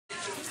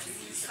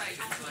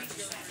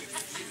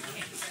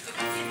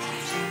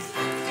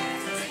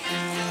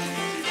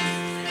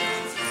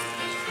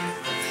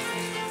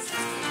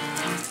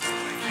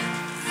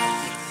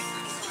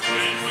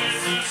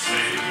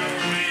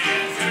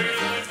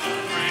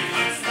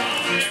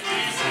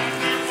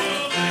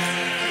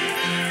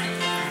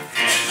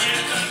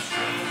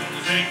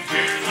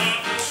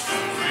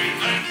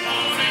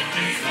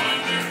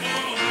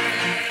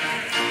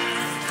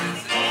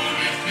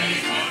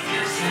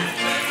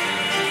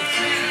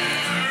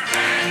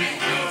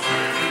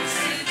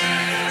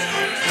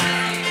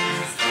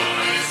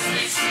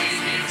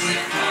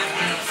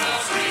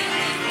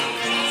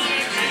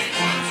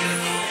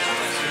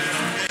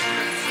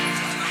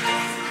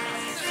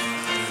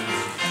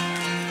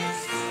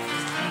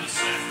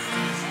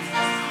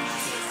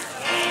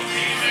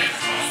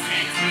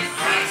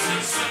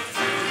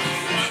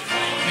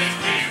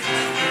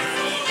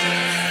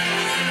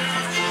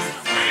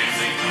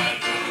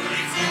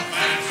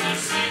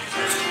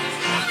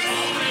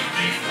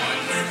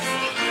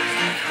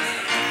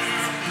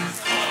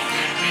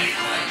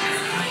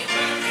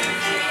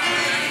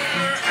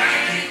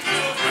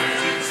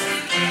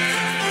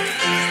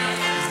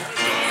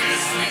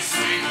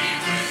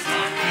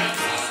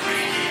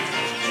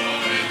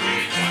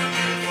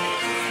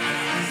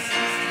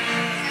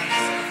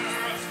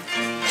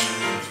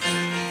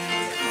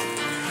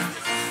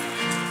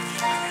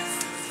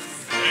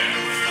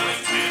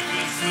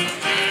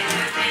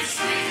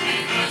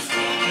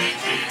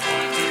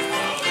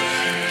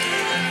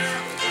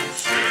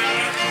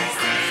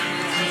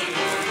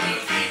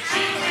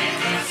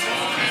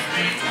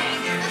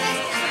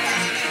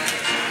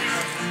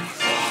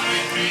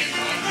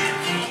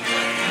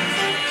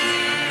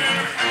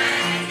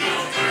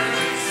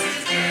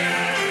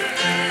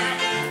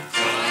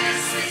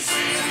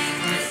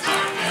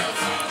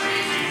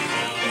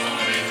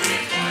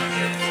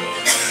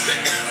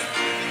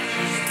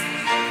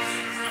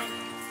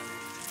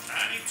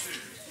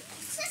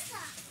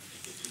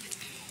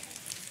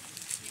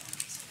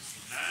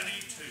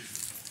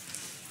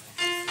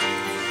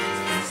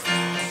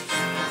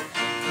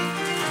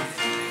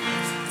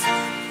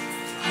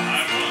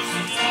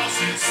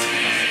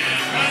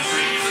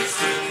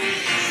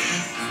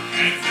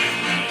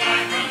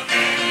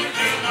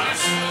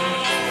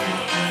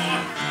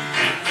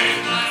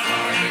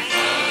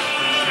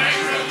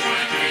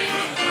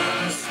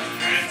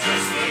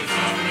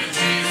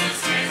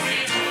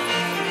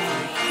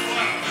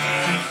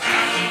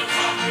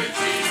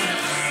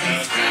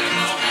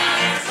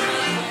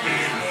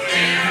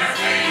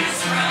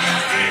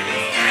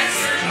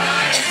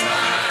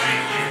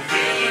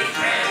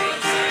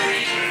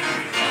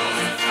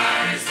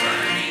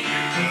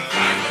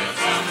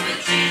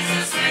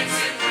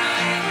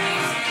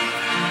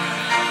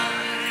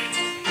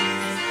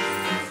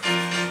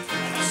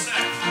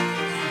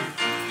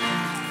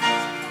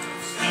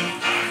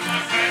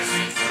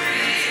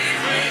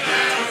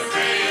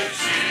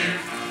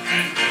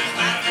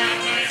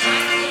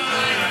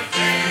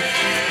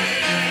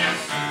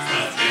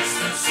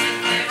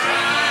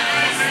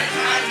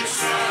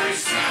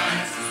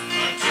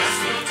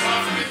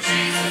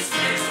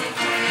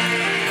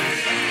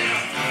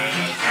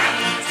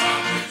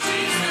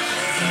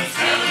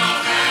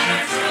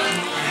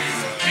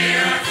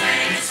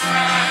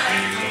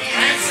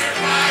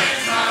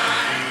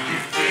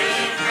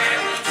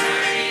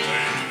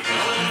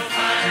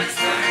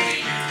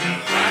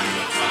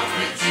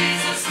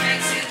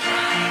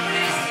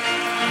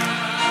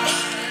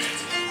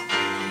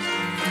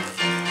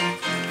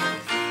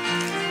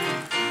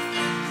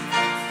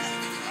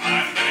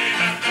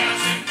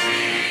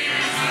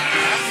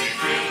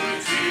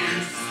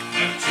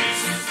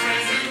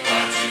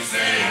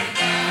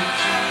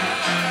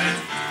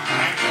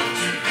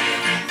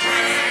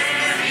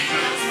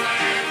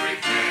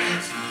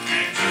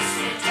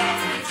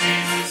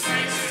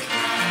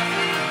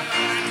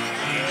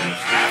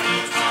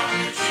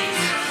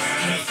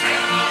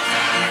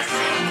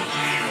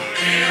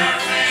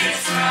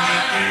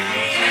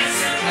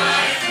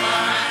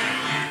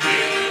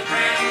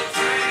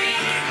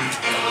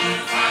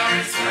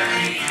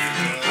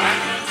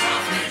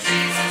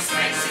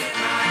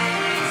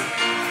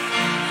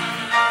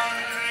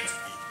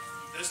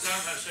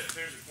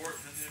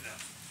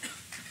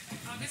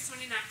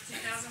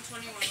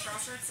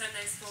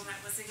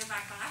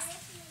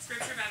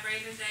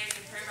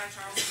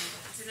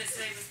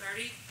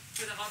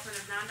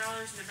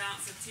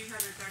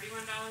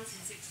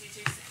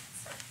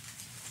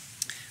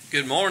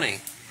Good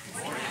morning.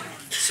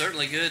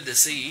 Certainly good to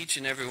see each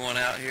and everyone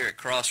out here at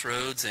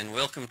Crossroads, and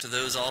welcome to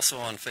those also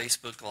on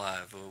Facebook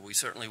Live. We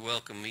certainly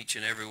welcome each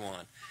and every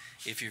one.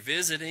 If you're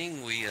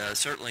visiting, we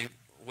certainly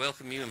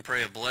welcome you and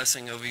pray a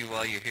blessing over you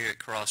while you're here at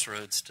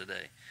Crossroads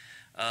today.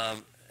 A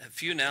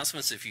few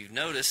announcements. If you've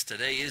noticed,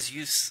 today is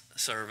youth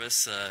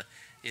service.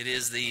 It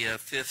is the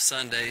fifth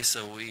Sunday,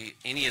 so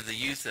any of the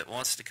youth that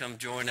wants to come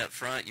join up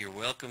front, you're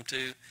welcome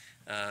to.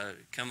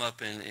 Come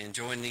up and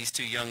join these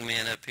two young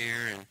men up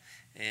here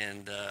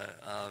and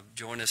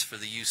join us for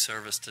the youth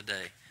service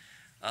today.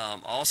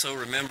 Also,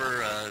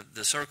 remember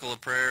the Circle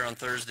of Prayer on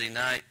Thursday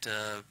night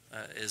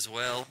as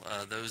well.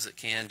 Those that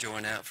can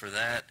join out for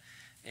that.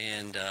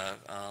 And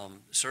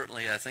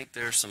certainly, I think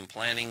there's some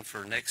planning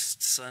for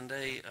next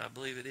Sunday, I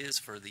believe it is,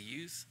 for the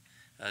youth.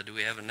 Do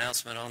we have an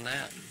announcement on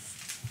that?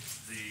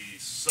 The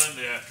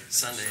Sunday after.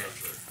 Sunday so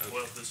after. The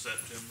 12th of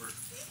September,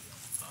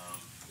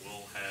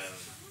 we'll have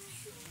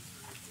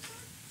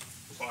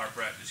choir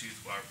practice,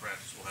 youth choir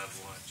practice. We'll have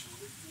lunch.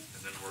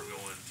 And then we're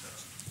going to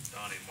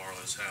Donnie and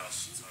Marla's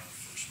house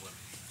for swimming.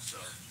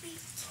 So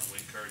we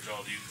encourage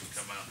all of you to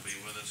come out and be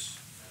with us.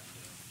 And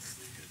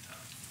it'll be a good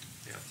time.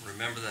 Yeah,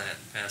 remember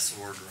that and pass the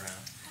word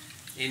around.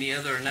 Any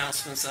other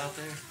announcements out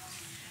there?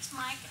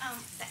 Mike,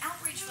 the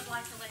outreach would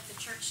like to let the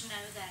church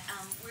know that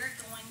we're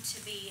going to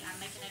be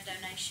making a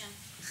donation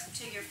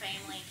to your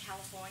family in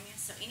California.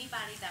 So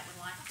anybody that would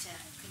like to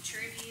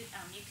contribute,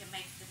 you can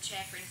make the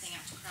check or anything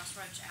out to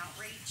Crossroads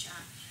Outreach.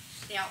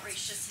 The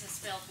outreach just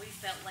we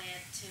felt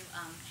led to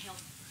help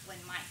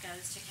when Mike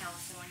goes to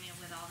California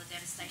with all the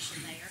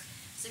devastation there.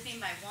 So if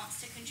anybody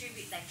wants to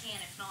contribute, they can.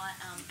 If not,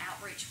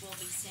 outreach will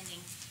be sending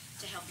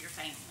to help your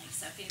family.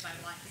 So if anybody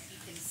would like it,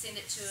 you can send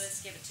it to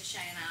us, give it to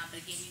Shay and I,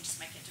 but again, you just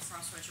make it to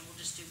Crossroads, and we'll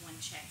just do one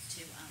check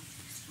to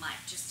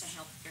Mike just to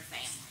help your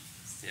family.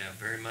 Yeah,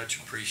 very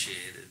much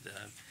appreciated.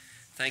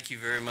 Thank you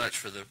very much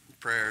for the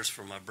prayers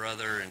for my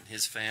brother and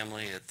his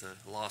family at the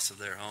loss of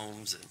their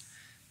homes.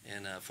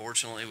 And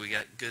fortunately, we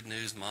got good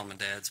news. Mom and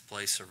Dad's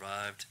place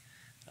survived.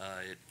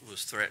 It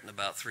was threatened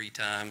about 3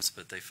 times,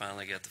 but they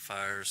finally got the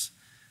fires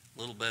a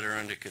little better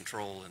under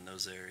control in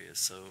those areas.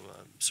 So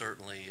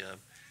certainly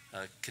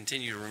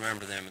continue to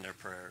remember them in their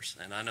prayers.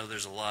 And I know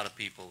there's a lot of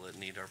people that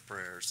need our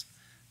prayers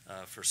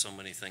for so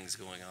many things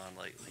going on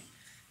lately.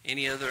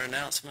 Any other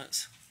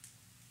announcements?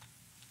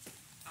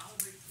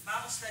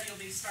 Bible study will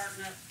be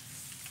starting up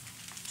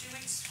 2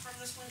 weeks from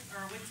this one,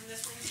 or a week from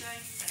this Wednesday,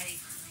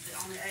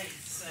 on the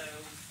 8th. So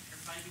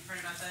everybody be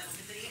praying about that. Look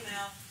at the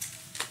email.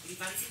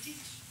 Anybody can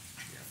teach.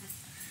 Yeah.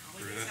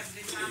 We just have a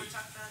good time to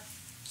talk about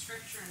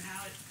Scripture and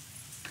how it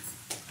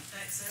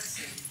affects us.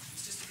 And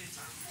it's just a good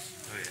time.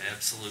 Oh, yeah,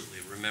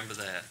 absolutely. Remember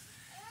that.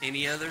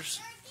 Any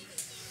others?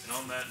 And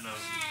on that note,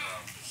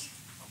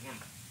 I'm going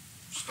to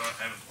start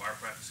having choir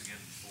practice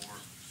again before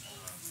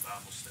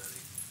Bible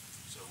study.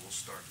 So we'll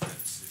start that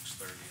at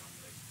 6:30 on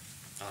the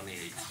 8th. On the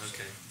 8th,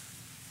 okay.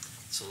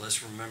 So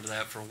let's remember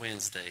that for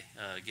Wednesday,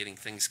 getting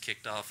things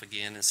kicked off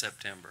again in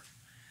September.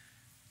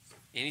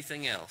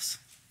 Anything else?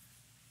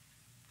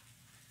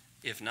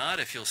 If not,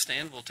 if you'll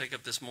stand, we'll take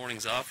up this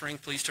morning's offering.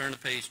 Please turn to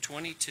page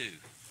 22.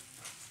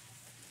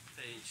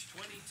 Page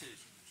 22.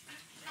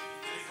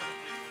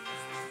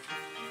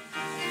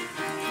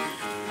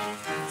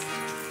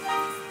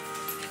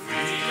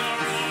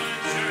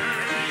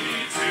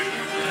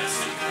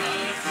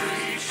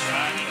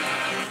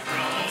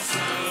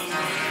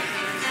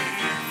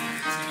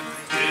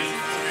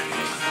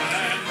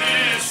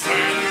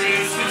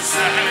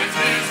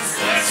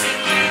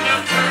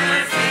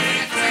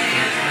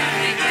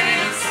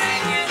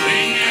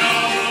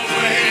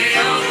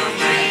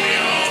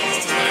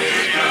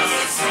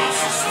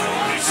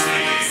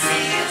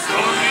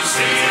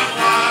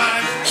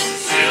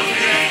 Still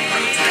he ain't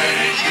gonna take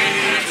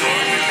me.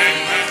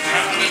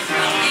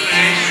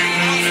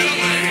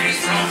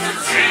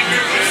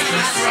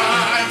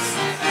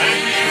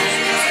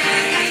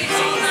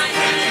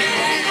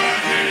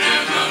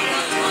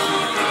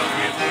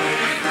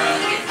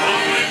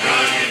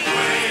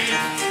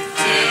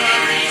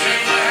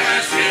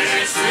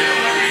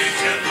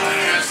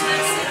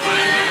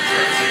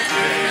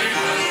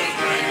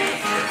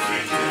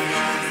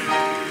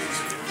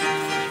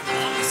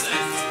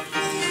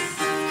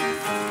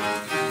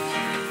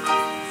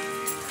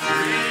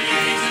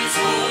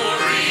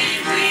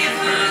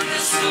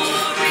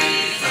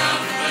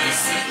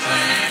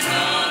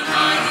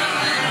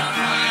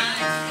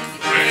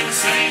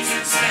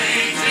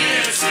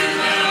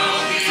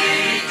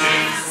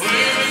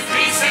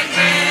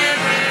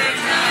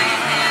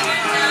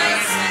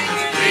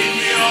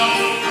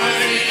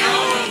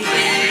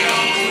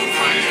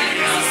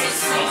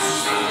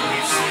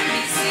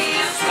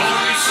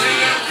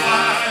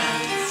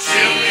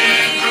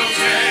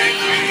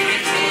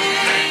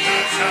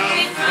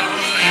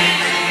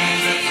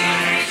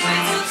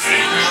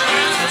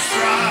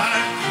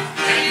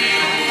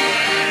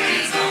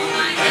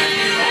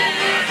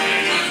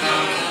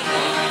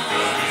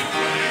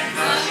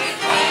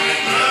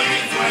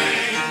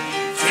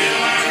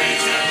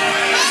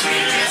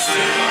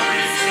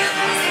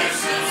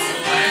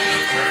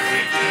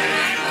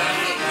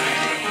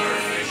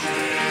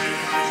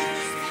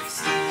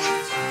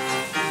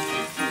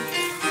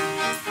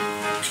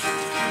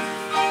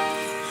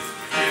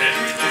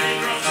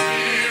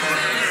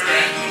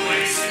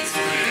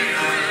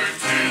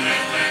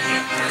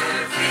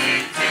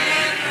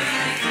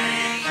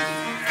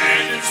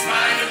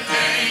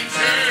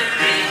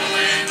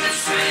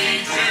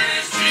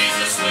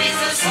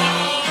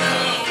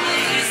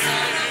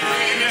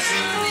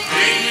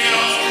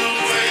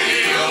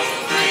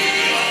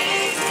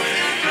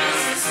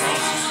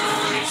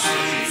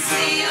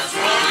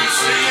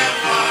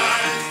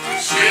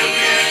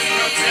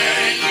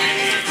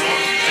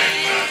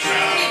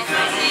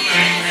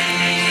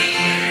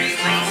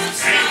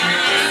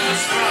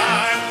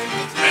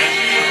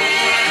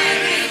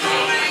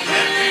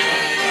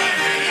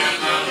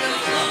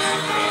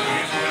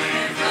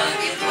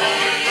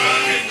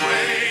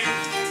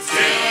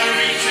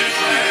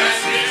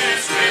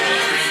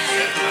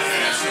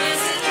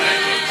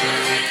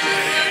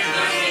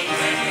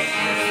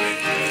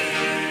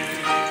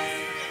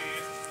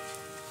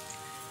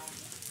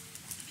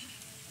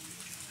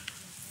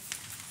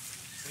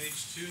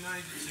 Page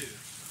 292.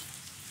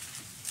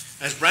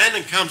 As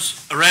Brandon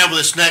comes around with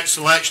this next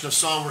selection of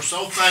song, we're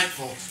so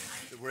thankful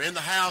that we're in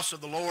the house of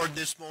the Lord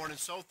this morning.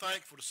 So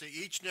thankful to see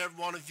each and every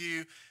one of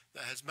you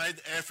that has made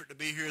the effort to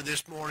be here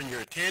this morning,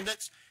 your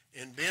attendance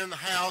and being in the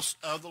house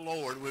of the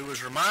Lord. We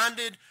was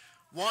reminded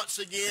once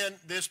again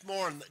this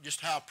morning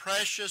just how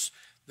precious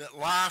that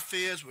life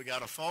is. We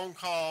got a phone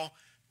call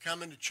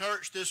coming to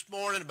church this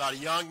morning about a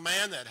young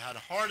man that had a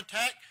heart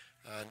attack,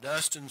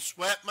 Dustin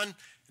Sweatman,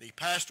 and he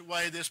passed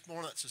away this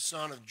morning. That's the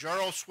son of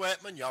Gerald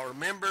Sweatman. Y'all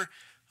remember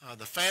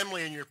the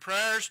family in your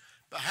prayers,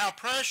 but how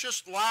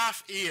precious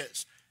life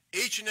is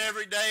each and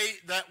every day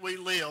that we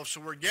live.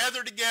 So we're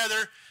gathered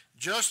together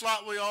just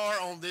like we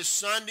are on this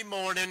Sunday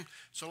morning.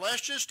 So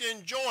let's just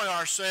enjoy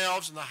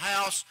ourselves in the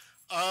house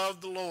of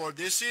the Lord.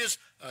 This is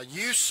a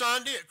Youth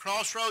Sunday at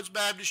Crossroads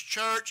Baptist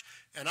Church,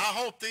 and I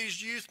hope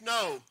these youth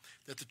know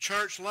that the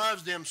church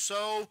loves them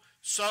so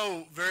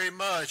very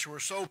much. We're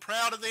so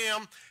proud of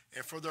them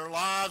and for their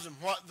lives and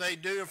what they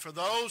do. And for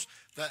those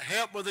that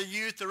help with the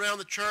youth around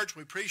the church,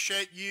 we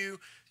appreciate you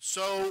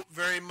so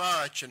very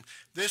much. And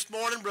this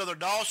morning, Brother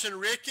Dawson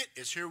Rickett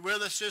is here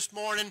with us this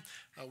morning.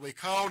 We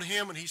called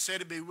him, and he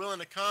said he'd be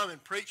willing to come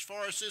and preach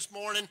for us this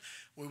morning.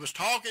 We was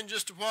talking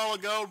just a while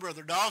ago.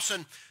 Brother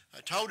Dawson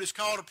told his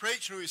call to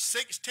preach when he was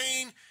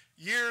 16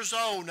 years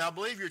old. Now, I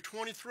believe you're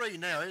 23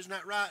 now. Isn't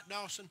that right,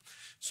 Dawson?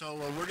 So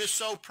we're just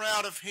so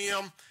proud of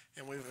him,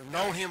 and we've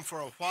known him for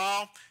a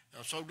while.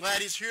 I'm so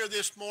glad he's here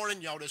this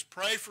morning. Y'all just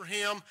pray for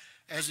him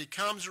as he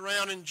comes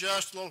around in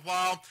just a little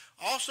while.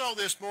 Also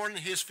this morning,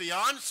 his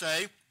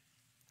fiancée,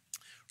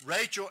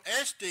 Rachel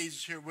Estes,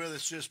 is here with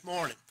us this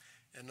morning.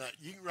 And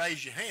you can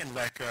raise your hand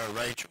back there,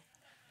 Rachel.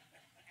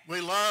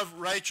 We love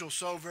Rachel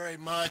so very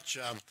much.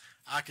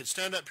 I could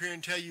stand up here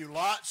and tell you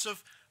lots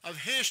of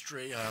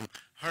history.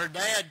 Her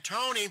dad,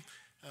 Tony,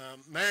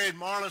 married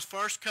Marla's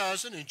first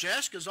cousin, and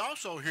Jessica's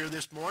also here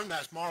this morning.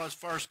 That's Marla's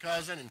first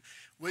cousin, and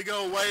we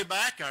go way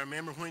back. I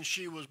remember when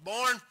she was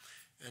born,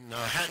 and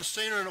hadn't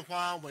seen her in a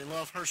while. We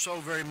love her so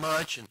very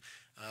much, and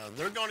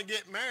they're going to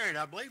get married,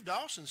 I believe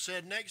Dawson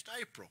said, next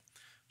April.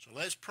 So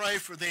let's pray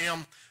for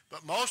them.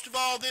 But most of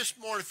all this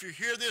morning, if you're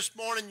here this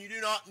morning, you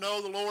do not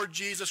know the Lord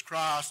Jesus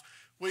Christ,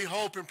 we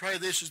hope and pray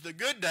this is the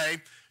good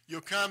day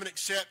you'll come and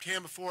accept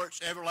him before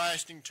it's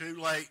everlasting too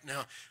late.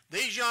 Now,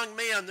 these young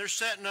men, they're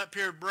sitting up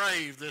here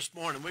brave this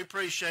morning. We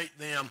appreciate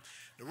them.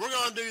 And we're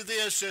going to do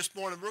this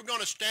morning. We're going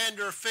to stand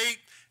to our feet.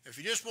 If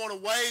you just want to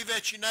wave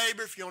at your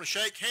neighbor, if you want to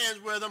shake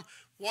hands with them,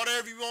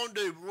 whatever you want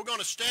to do. But we're going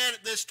to stand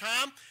at this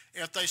time.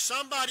 And if there's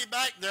somebody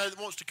back there that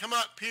wants to come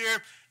up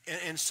here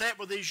and sit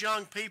with these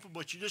young people,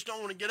 but you just don't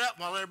want to get up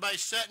while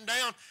everybody's sitting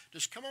down,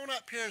 just come on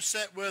up here and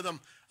sit with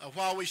them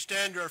while we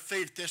stand to our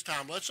feet at this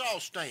time. Let's all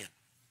stand.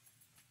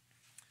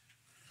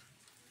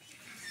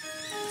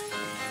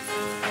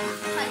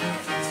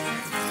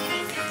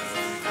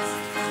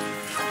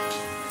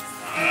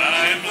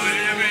 I'm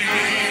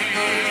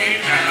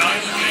living out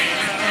in the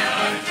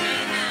daylight,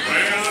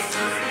 where the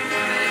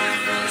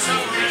prayers so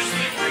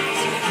richly grow,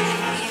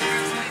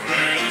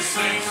 where the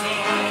saints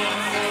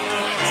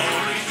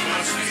are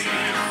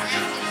rejoicing,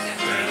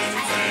 where the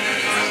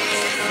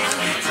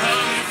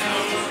tongue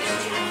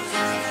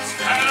flows.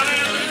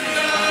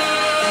 Hallelujah,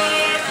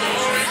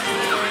 glory,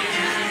 glory,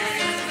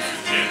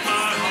 in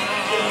my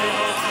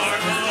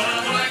heart the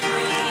love like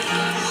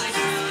grows.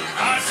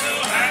 I'm so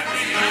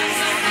happy,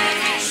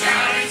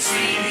 shouting,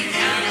 singing,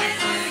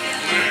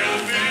 where the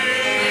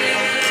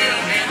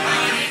building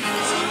mighty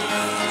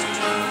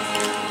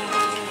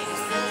Before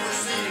we're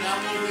singing,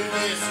 I'm going to do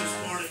this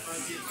morning if I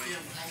get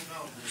Tim to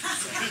hold on.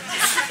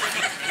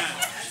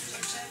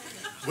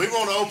 We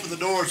want to open the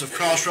doors of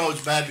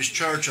Crossroads Baptist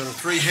Church under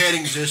three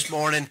headings this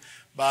morning.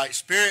 By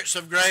experience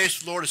of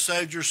grace, the Lord has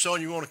saved your soul,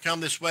 and you want to come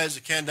this way as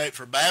a candidate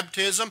for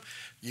baptism.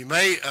 You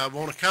may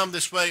want to come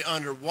this way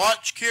under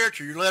watch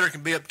character. Your letter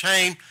can be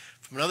obtained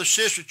from another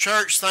sister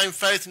church, same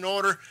faith and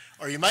order,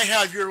 or you may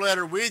have your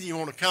letter with you. You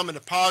want to come and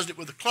deposit it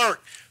with the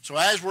clerk. So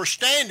as we're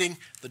standing,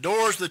 the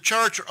doors of the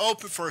church are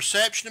open for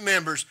reception of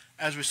members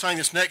as we sing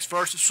this next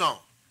verse of song.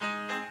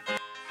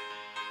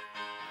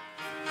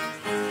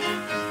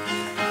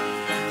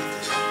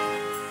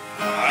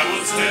 I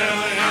was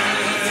telling, I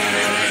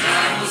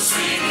was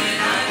singing,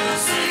 I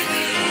was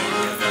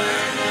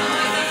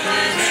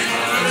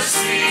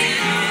singing,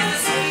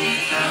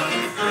 how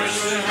the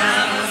precious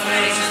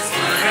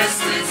blood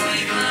has cleansed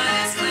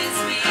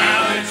me,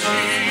 how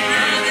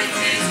that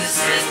Jesus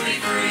sets me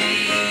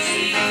free.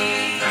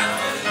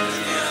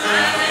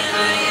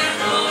 Hallelujah,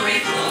 glory,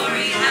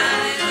 glory,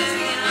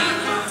 hallelujah.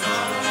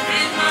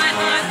 In my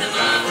heart the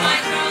love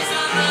like grows,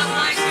 the love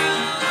like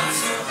grows.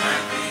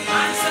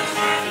 I'm so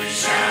happy,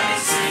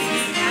 shouting,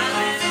 singing,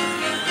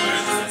 hallelujah.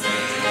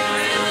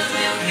 Where the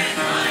milk and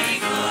honey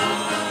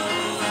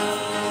flows.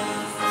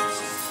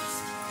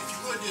 If you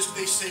would just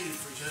be seated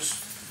for just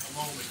a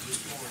moment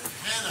this morning.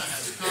 Hannah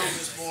has come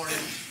this morning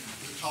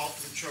to talk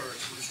to the church.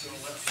 We're just going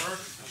to let her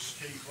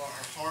tell you what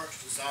her heart's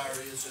desire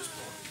is this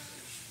morning.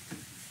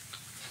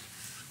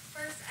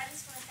 First, I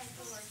just want to thank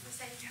the Lord for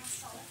saving my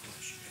soul.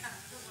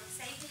 The Lord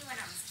saved me when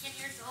I was 10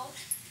 years old.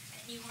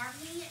 New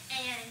Harmony,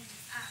 and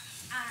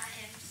I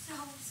am so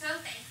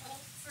thankful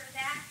for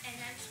that, and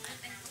I just want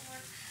to thank the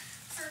Lord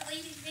for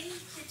leading me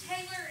to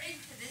Taylor and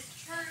to this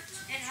church,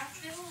 and I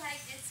feel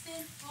like it's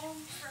been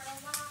home for a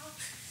while,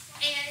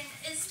 and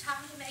it's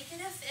time to make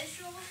it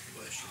official,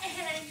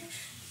 and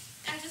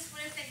I just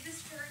want to thank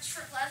this church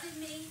for loving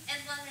me and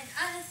loving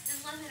us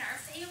and loving our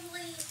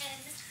family,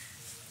 and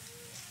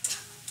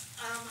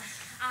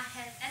I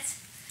have,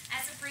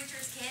 as a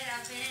preacher's kid,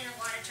 I've been in a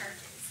lot of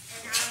churches,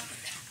 and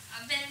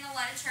I've been in a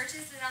lot of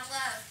churches that I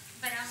love,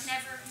 but I've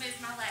never moved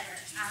my letter.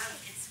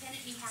 It's been at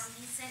New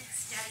Harmony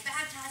since Daddy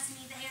baptized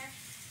me there,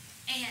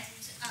 and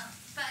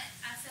but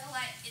I feel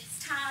like it's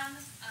time.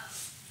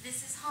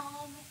 This is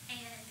home,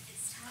 and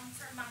it's time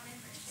for my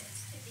membership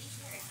to be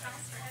here at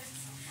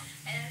Crossroads.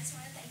 And I just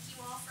want to thank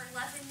you all for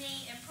loving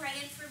me and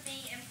praying for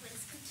me, and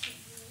please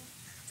continue.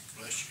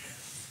 Bless you.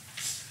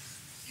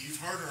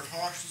 You've heard her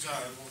heart's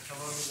desire. We'll come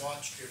over and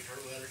watch if her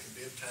letter can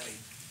be obtained.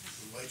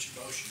 We'll wait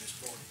your motion this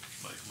morning.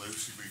 Make a move,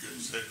 she be good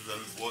and second, I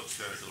would watch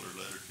that till her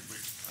letter can be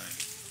obtained.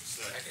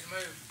 Second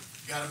move.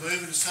 Got a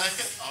move and a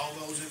second. All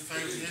those in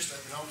favor of this,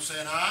 let me know by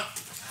saying aye.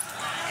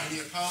 Aye.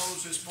 Any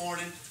opposed this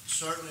morning?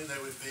 Certainly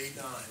there would be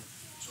none.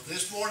 So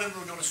this morning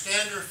we're going to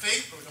stand to our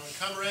feet. We're going to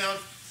come around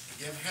and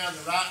give her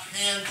the right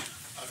hand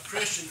of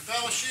Christian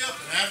fellowship.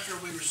 And after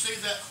we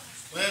receive that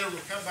letter,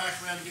 we'll come back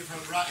around and give her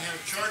the right hand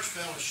of church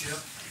fellowship.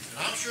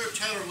 And I'm sure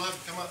Taylor would love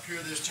to come up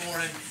here this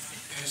morning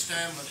and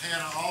stand with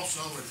Hannah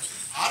also. And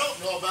I don't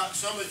know about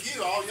some of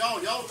you. All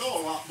y'all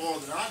know a lot more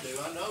than I do.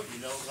 I know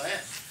you know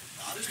that.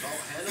 I just thought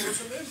Hannah was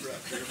a member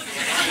up here. So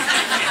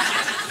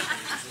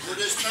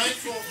we're just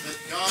thankful that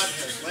God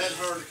has led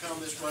her to come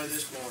this way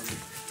this morning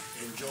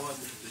and join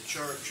the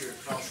church here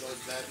at Crossroads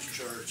Baptist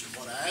Church. And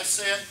what an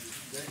asset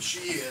that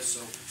she is.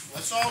 So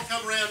let's all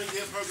come around and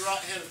give her the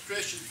right hand of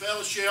Christian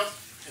fellowship.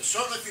 And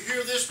certainly if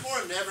you're here this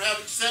morning and never have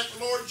accepted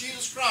the Lord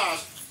Jesus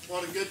Christ,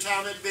 what a good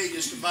time it'd be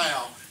just to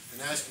bow and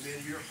ask Him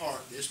into your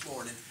heart this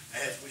morning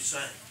as we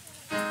sing.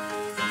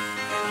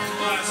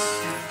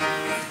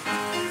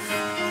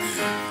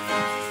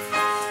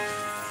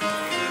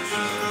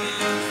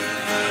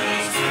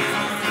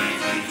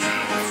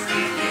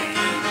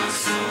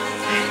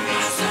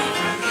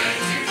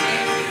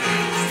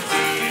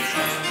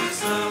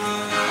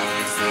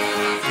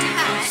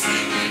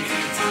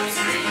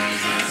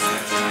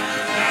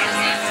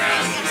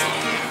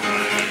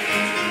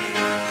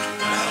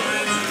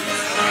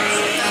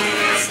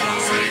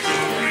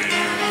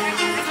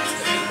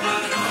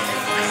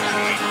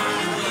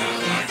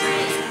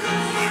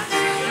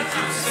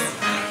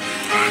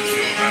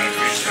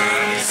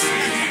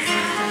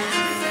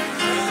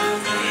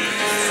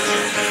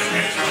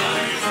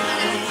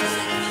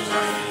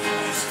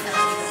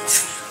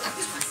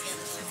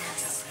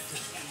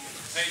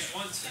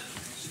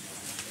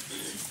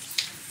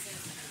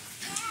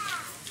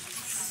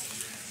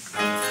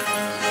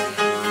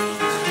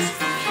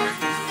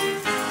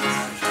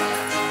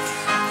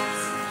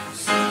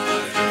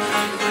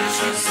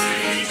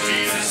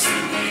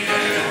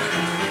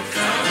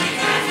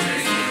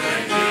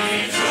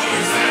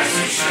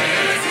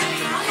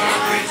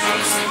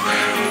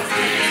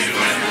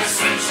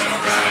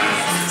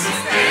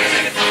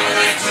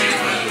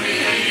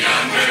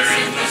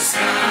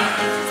 Sky,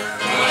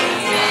 oh,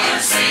 what a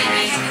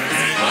saving,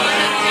 what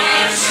a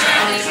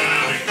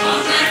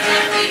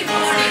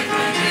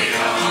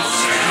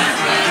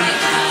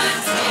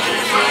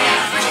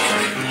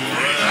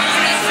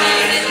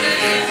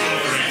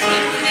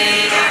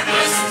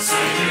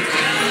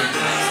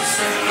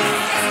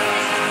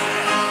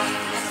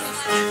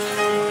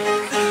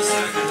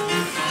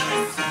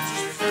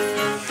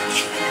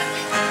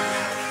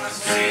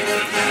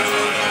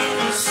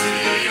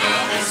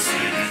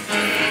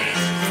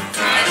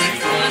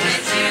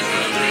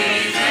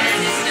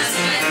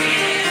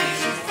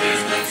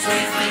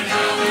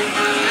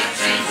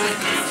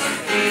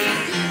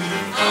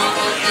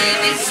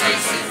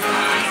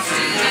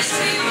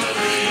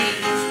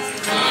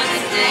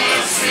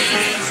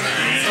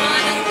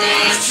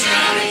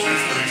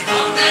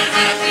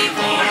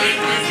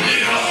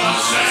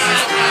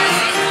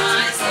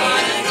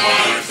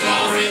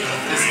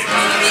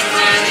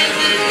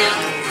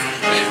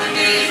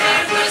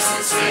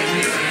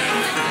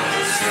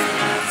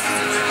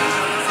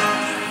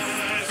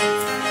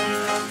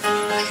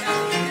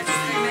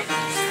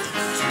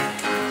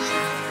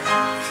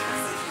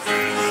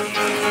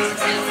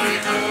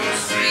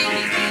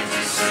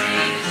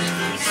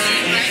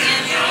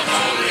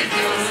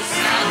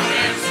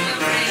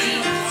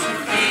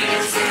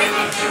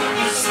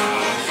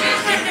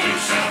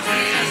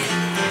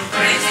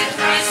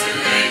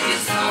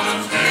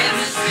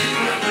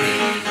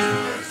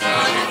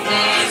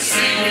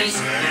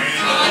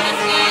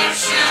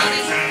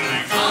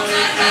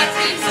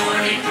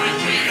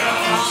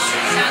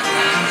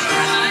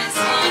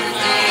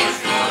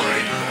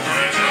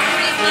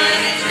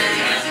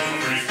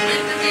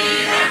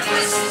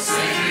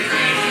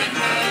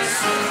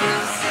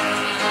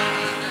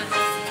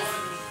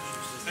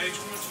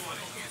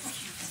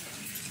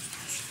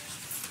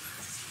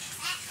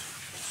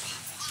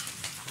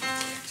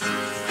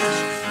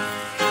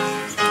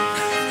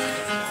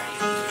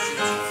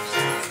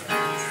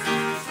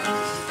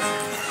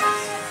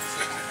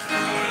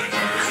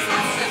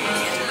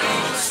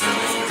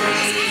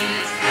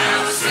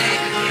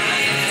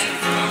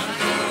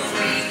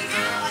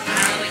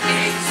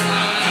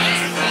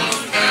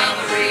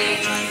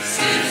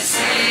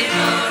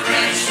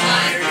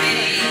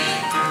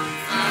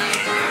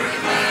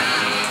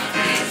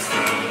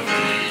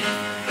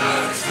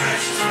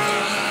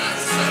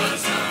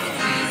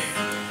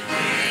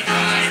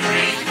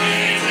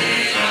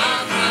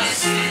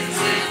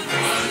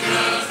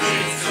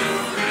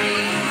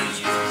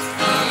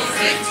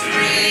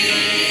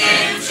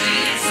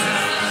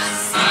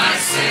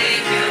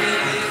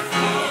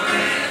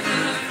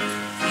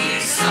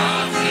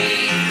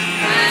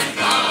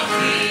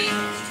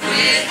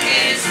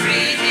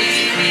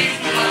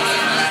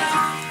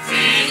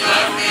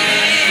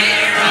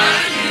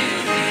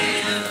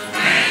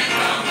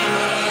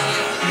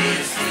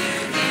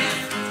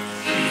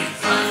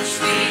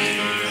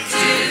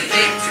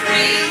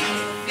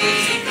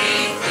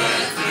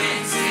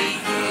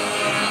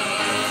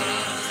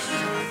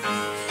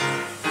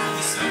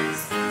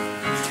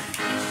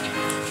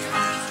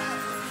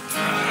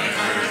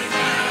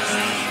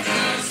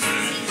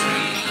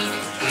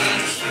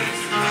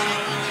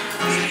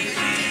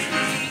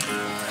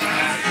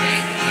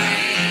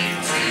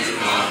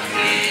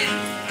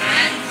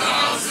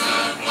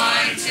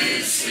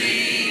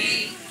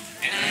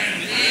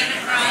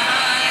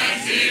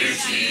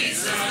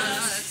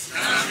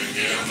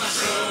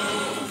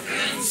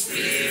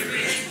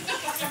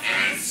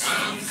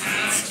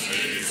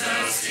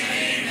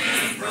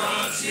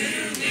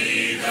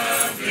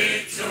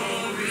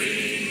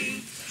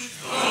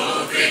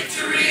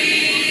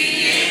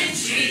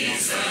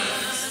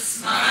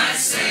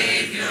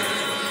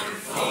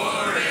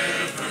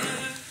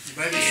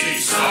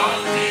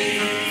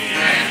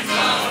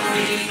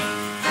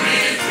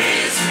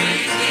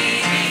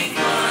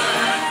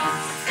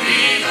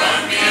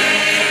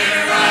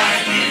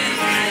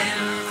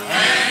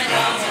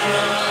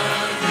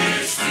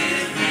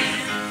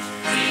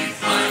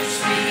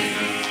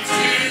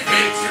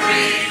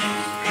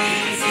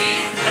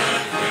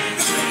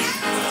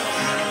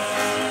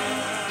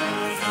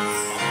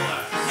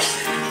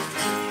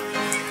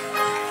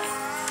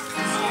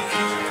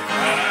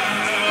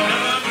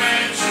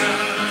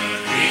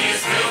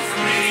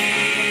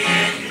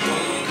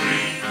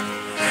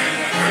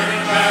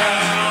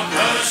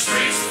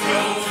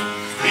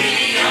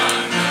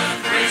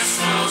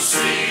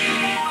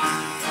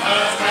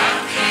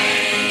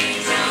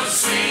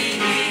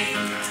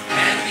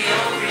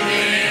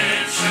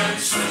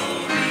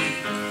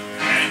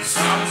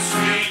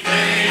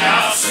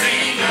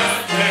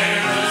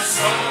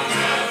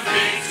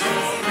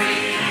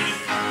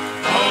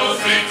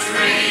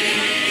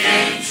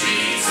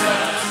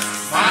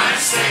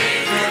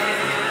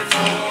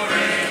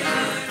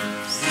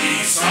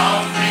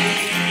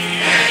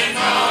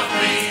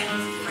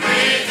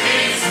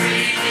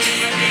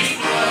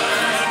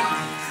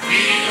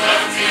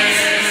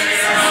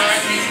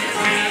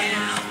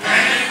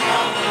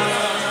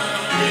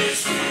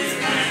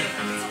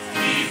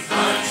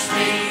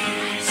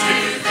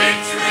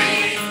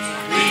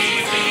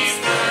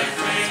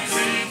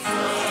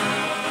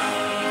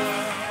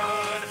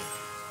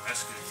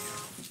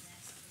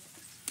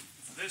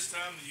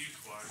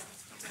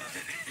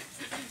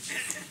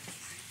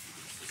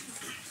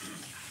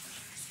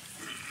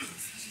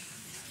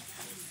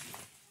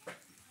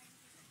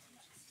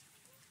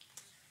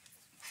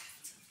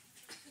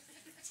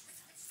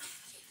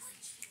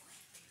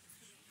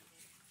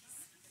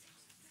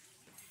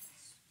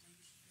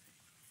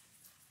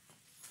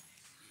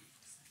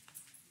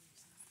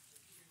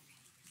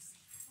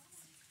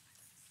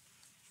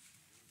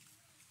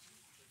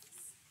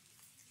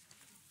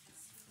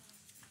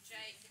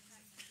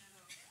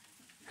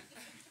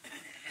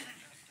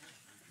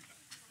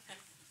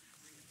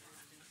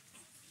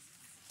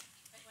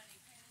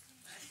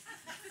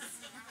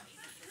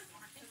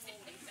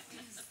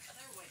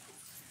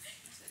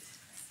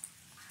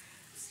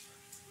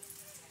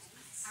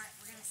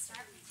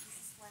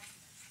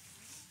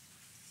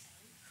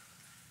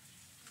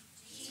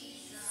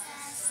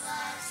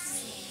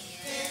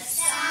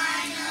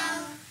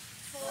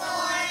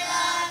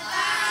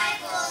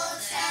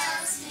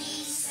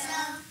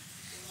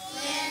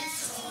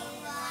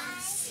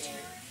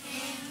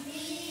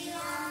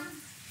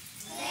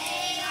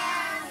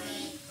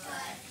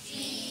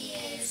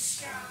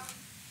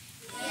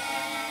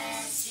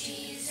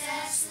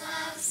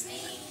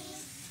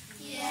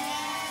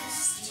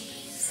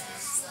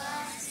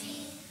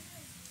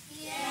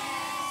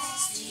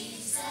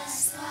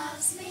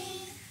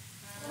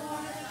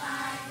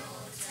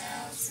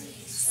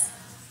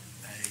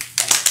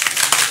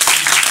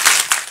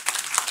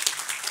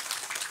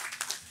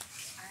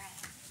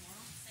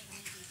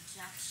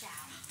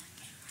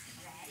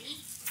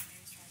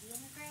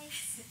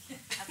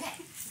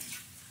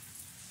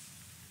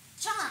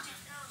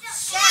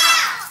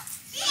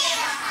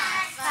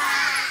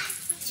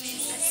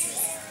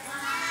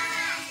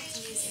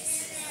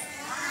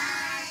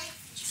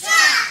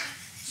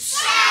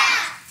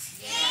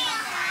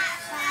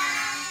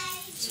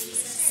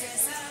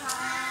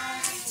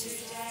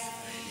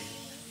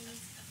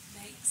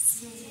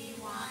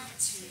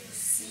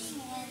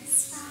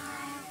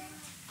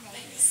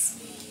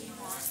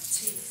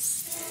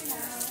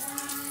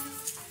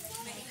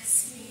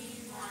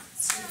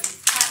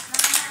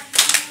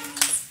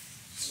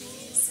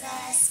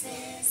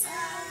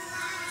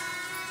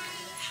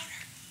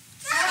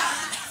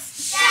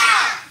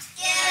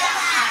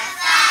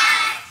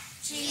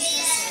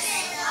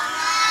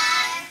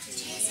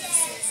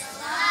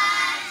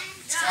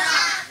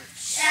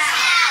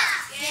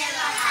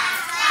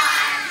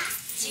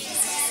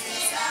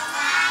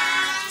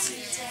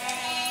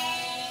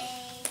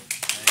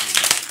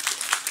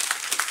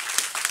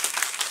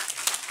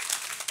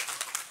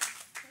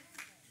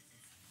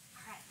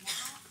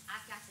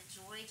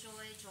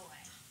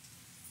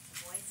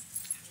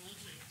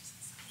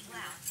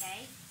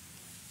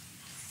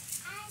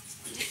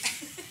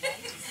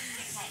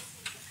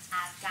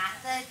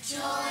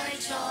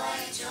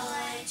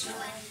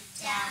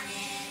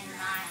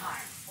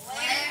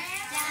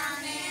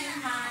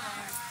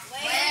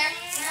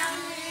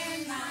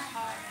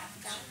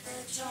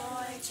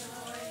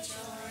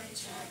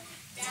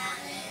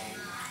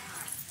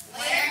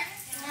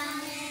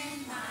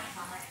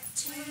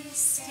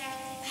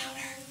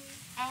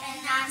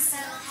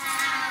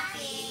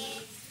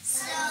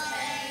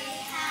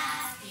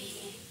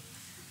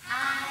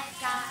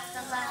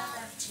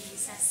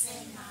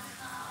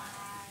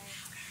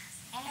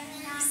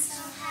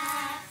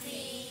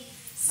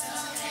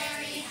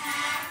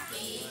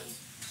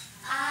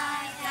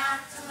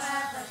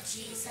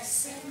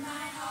Jesus in my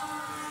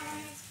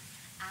heart.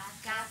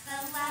 I've got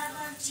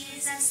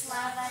Jesus,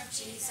 love of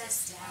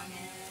Jesus down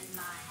in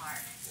my heart.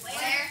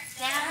 Where?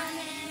 Down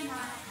in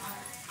my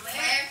heart.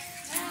 Where?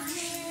 Down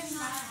in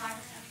my heart.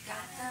 I've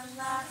got the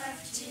love of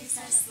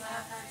Jesus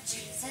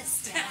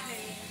down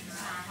in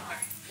my heart.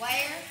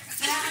 Where?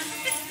 Down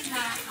in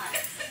my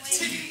heart.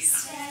 To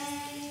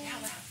stay.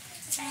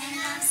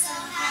 And I'm so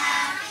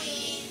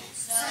happy,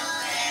 so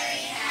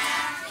very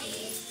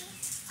happy.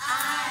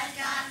 I've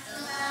got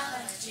the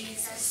love of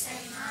Jesus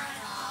in my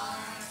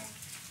heart.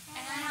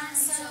 And I'm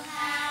so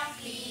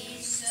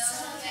happy, so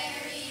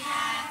very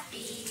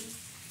happy.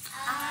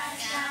 I've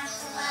got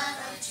the love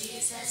of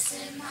Jesus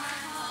in my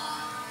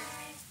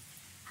heart.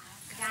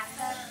 I've got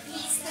the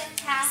peace that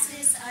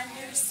passes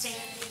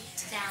understanding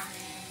down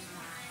in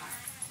my heart.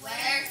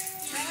 Where?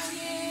 Down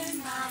in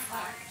my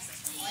heart.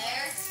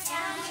 Where?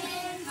 Down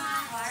in my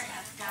heart.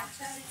 I've got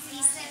the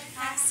peace that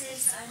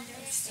passes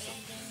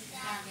understanding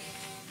down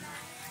in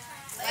my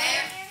heart.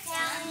 Where?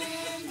 Down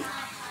in my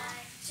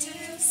heart.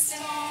 To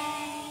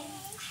stay.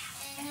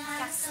 And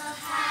I'm so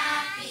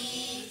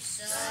happy,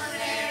 so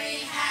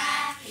very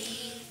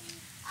happy.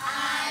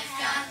 I've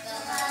got the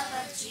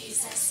love of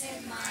Jesus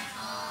in my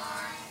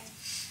heart.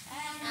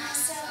 And I'm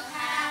so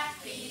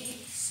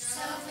happy,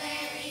 so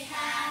very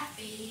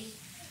happy.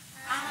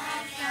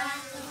 I've got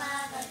the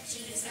love of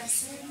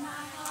Jesus in my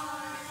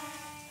heart.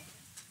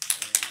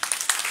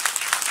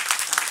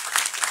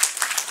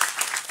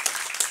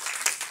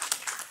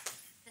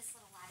 This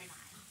little light of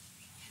mine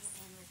will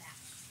end with that.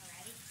 All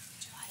ready?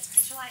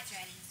 Put your lights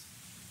ready.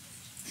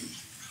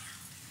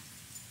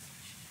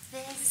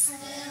 This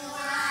little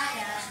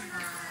light of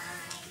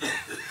mine,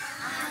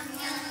 I'm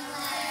gonna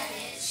let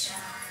it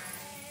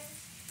shine.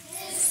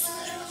 This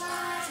little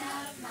light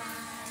of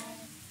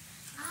mine,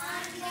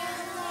 I'm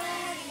gonna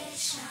let it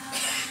shine.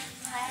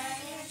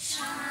 Let it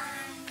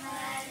shine,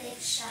 let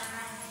it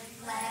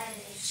shine, let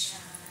it shine.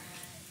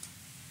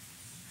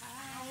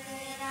 Hide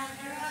it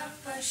under a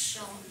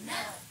bushel,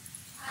 no,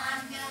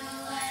 I'm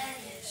gonna let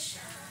it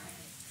shine.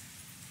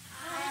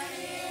 Hide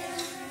it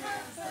under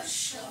a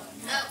bushel,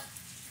 no.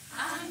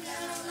 I'm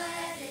gonna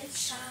let it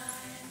shine,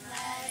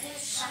 let it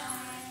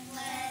shine,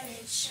 let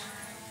it shine,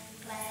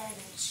 let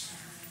it shine.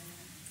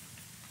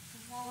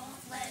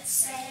 Won't let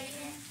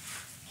Satan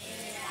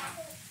get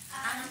out.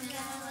 I'm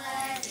gonna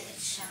let it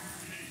shine.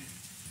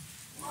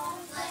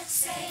 Won't let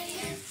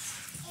Satan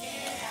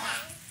get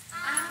out.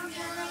 I'm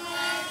gonna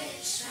let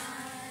it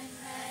shine,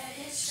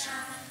 let it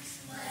shine,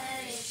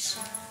 let it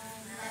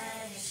shine,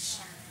 let it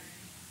shine.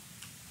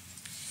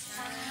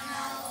 Shining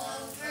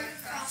all over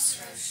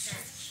Crossroads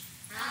Church.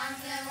 I'm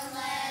gonna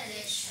let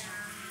it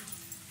shine.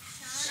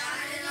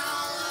 Shining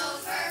all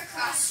over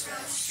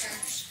Crossroads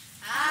Church.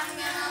 I'm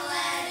gonna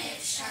let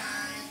it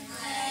shine.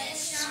 Let it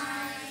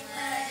shine,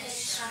 let it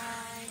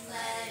shine,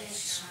 let it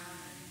shine.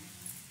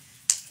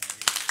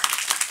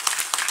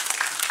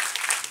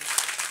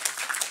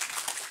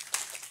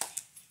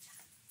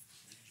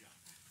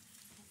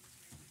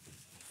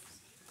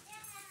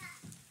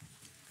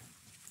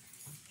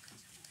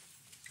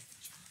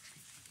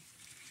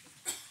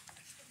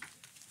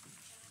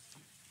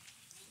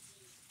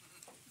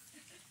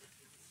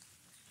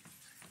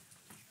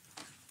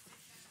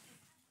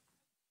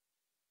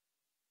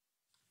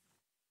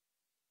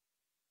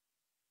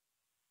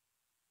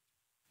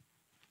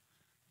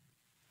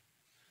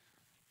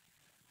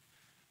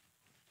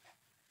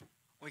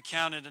 We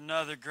count it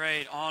another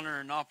great honor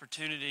and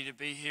opportunity to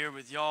be here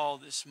with y'all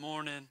this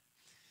morning.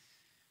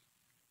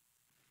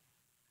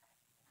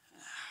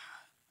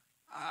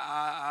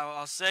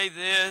 I'll say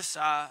this,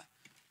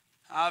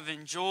 I've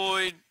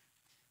enjoyed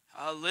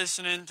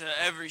listening to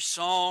every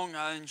song.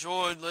 I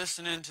enjoyed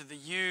listening to the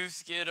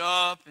youth get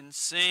up and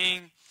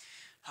sing.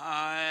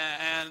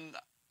 And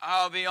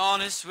I'll be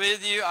honest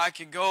with you, I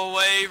could go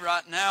away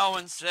right now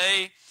and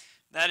say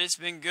that it's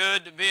been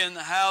good to be in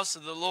the house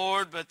of the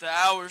Lord, but the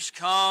hour's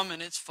come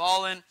and it's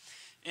fallen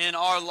in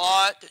our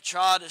lot to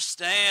try to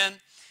stand.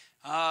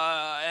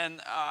 And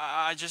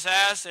I just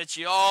ask that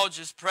you all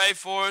just pray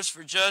for us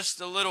for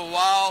just a little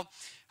while.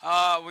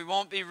 We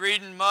won't be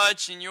reading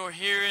much in your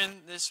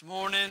hearing this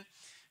morning.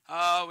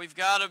 We've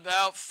got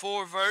about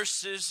 4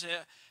 verses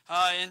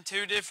in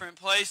 2 different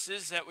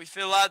places that we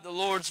feel like the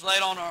Lord's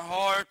laid on our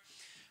heart.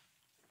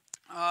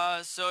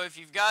 So if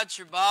you've got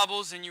your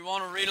Bibles and you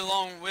want to read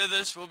along with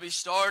us, we'll be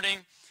starting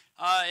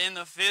in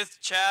the 5th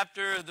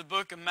chapter of the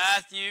book of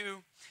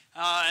Matthew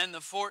and the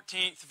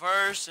 14th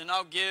verse. And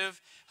I'll give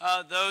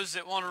those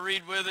that want to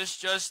read with us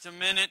just a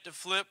minute to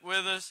flip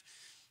with us.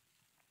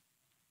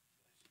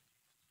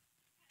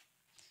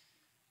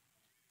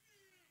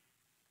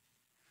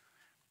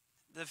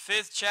 The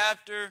 5th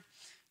chapter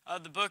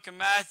of the book of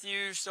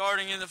Matthew,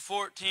 starting in the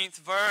 14th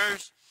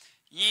verse.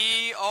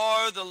 Ye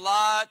are the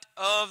light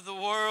of the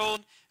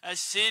world. A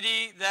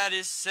city that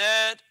is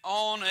set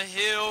on a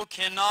hill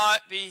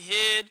cannot be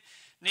hid.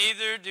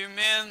 Neither do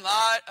men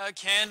light a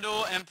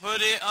candle and put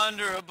it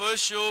under a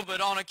bushel,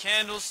 but on a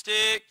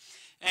candlestick,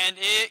 and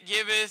it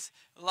giveth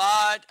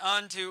light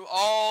unto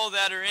all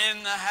that are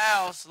in the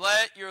house.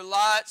 Let your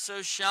light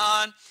so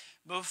shine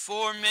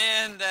before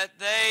men, that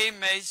they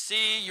may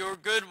see your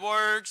good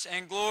works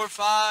and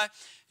glorify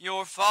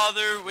your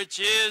Father which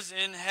is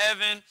in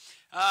heaven.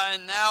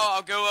 And now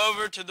I'll go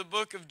over to the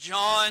book of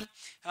John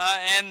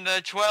and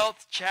the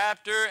 12th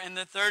chapter and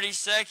the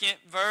 32nd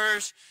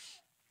verse.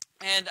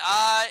 And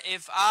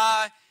if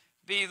I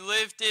be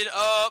lifted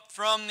up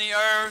from the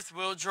earth,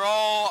 will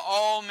draw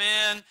all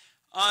men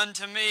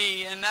unto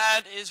me. And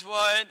that is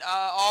what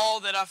all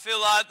that I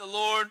feel like the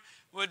Lord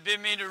would bid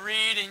me to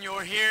read in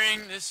your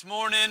hearing this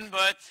morning.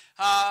 But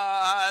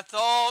I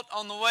thought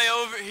on the way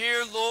over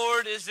here,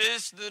 Lord, is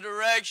this the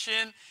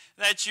direction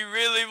that you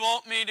really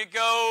want me to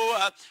go?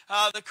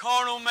 The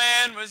carnal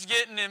man was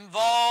getting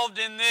involved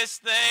in this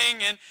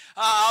thing, and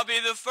I'll be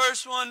the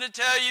first one to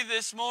tell you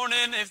this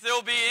morning, if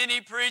there'll be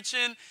any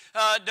preaching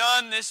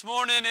done this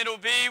morning, it'll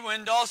be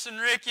when Dawson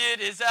Rickett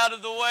is out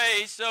of the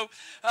way. So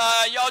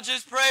y'all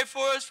just pray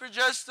for us for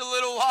just a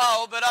little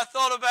while. But I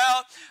thought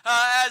about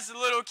as the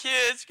little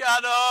kids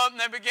got up and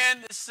they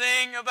began to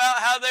sing about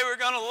how they were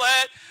going to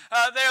let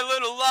their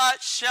little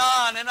light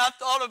shine, and I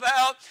thought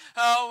about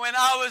when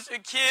I was a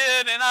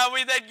kid, and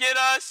they'd get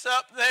us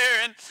up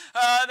there, and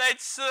they'd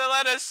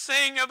let us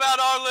sing about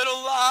our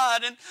little light.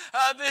 And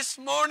this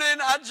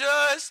morning I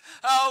just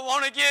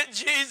want to get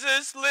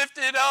Jesus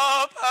lifted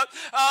up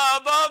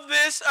above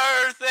this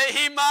earth, that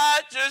he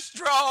might just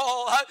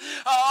draw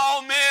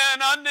all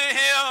men unto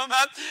him.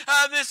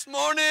 This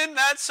morning,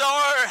 that's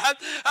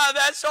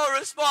our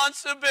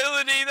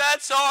responsibility.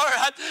 That's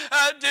our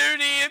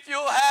duty, if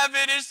you'll have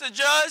it, is to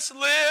just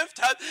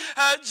lift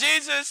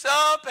Jesus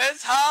up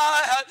as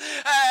high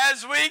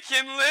as we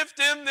can lift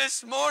him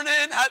this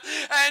morning,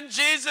 and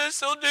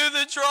Jesus will do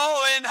the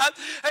drawing.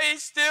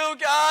 He's still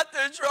got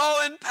the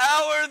drawing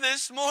power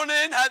this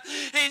morning.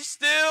 He's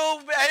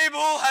still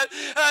able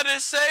to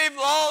save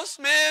lost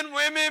men,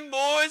 women,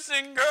 boys,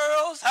 and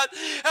girls,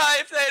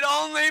 if they'd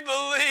only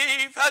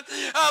believe.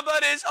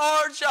 But it's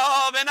our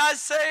job, and I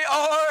say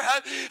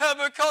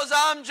our because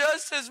I'm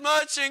just as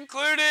much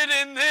included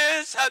in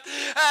this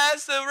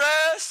as the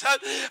rest,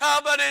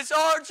 but it's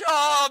our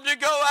job to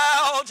go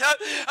out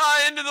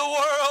into the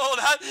world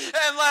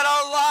and let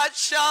our light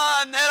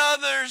shine, that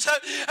others,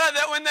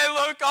 that when they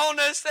look on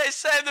us, they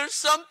say there's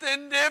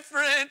something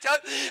different.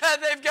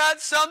 They've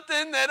got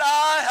something that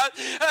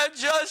I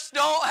just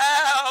don't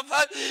have.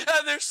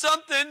 There's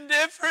something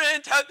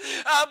different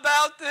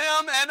about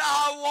them, and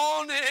I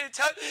want it.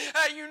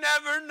 You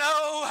never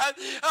know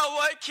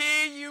what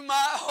key you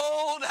might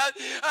hold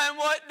and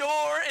what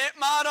door it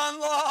might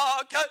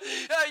unlock.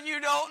 You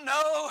don't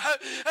know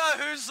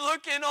who's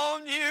looking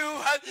on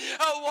you,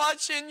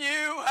 watching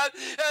you,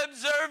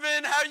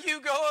 observing how you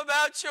go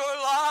about your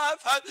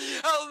life.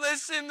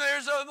 Listen,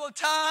 there's a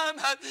time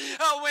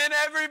when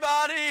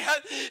everybody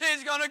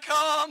is going to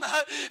come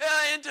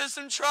into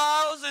some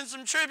trials and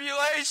some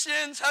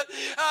tribulations,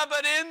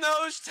 but in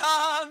those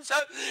times,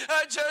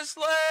 just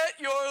let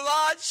your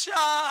light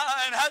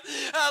shine.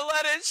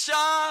 Let it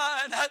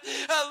shine.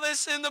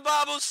 Listen, the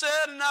Bible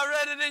said, and I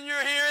read it in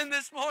your hearing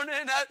this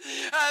morning, that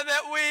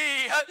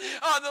we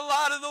are the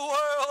light of the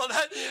world.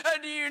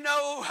 Do you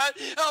know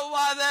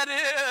why that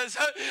is?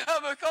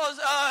 Because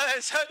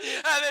us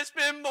that's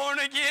been born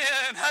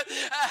again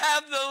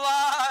have the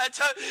light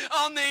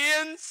on the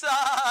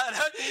inside.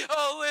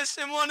 Oh,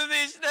 listen, one of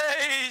these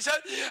days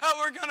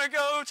we're going to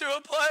go to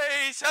a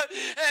place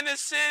in a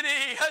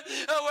city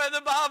where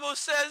the Bible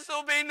says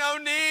there'll be no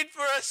need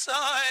for a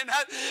sun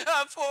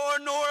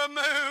nor a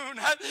moon,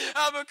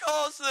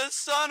 because the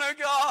Son of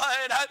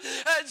God,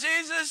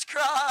 Jesus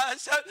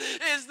Christ,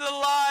 is the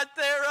light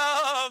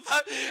thereof.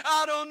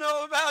 I don't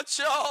know about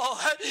y'all,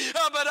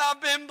 but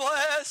I've been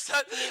blessed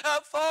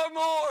far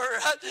more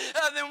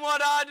than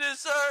what I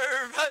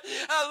deserve.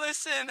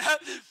 Listen,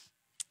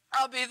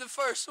 I'll be the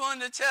first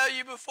one to tell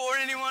you before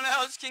anyone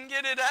else can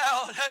get it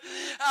out.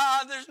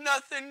 There's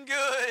nothing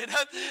good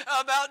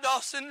about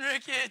Dawson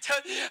Rickett.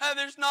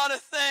 There's not a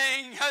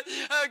thing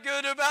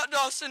good about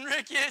Dawson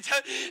Rickett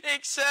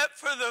except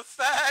for the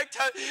fact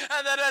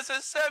that as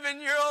a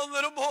 7-year-old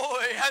little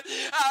boy,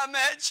 I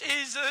met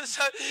Jesus,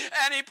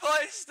 and he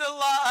placed the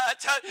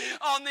light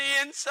on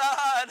the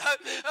inside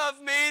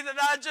of me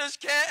that I just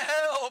can't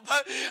help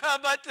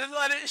but to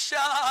let it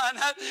shine.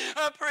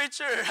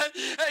 Preacher,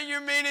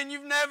 you meaning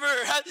you've never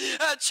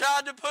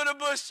tried to put a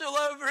bushel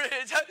over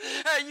it?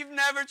 You've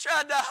never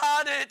tried to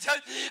hide it?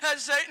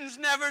 Satan's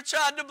never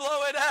tried to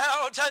blow it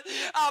out?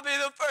 I'll be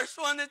the first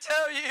one to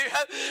tell you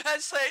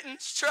that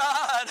Satan's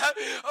tried.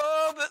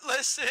 Oh, but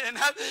listen,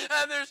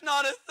 there's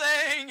not a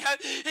thing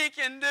he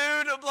can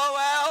do to blow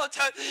out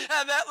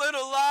that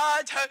little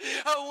light.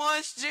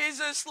 Once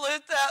Jesus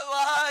lit that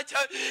light,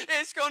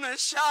 it's going to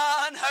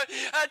shine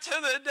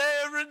to the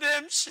day of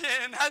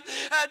redemption,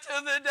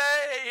 to the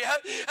day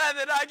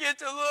that I get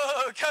to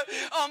look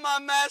on my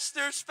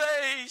master's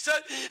face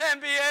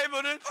and be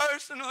able to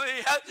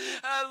personally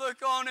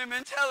look on him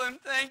and tell him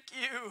thank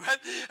you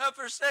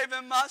for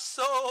saving my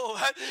soul.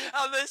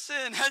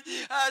 Listen,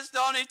 as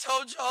Donnie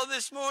told y'all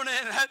this morning,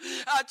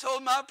 I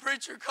told my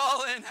preacher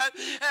calling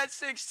at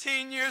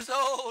 16 years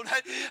old.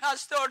 I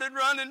started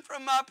running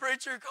from my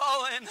preacher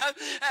calling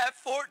at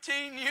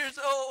 14 years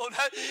old.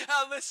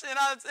 Listen,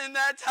 I was in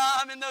that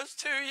time, in those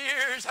 2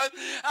 years,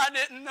 I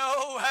didn't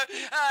know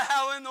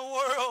how in the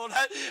world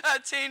a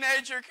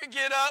teenager could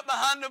get up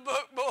behind the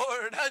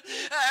bookboard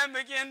and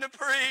begin to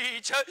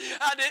preach.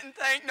 I didn't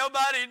think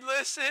nobody'd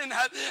listen.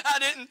 I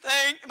didn't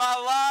think my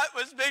light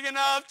was big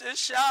enough to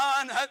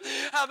shine.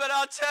 But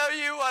I'll tell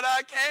you what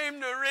I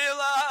came to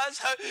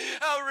realize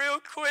real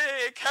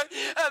quick.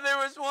 There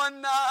was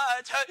one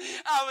night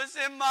I was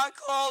in my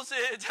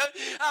closet.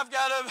 I've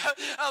got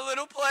a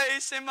little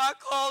place in my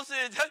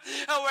closet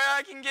where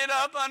I can get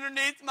up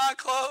underneath my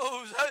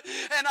clothes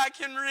and I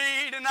can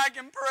read and I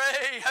can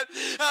pray.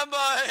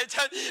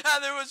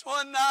 But there was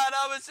one night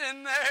I was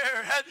in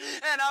there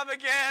and I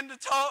began to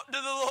talk to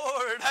the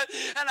Lord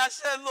and I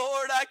said,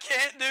 Lord, I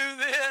can't do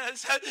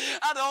this.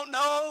 I don't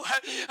know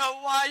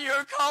why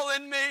you're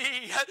calling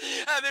me.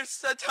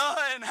 There's a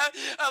ton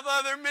of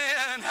other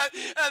men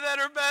that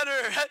are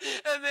better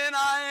than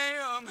I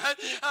am.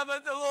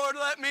 But the Lord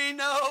let me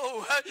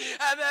know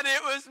that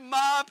it was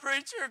my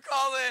preacher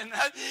calling.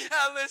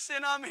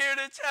 Listen, I'm here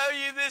to tell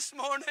you this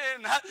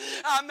morning,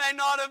 I may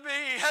not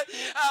be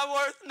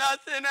worth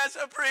nothing as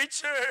a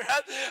preacher,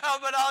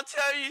 but I'll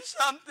tell you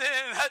something,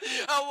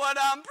 what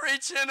I'm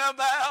preaching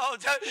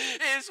about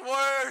is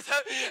worth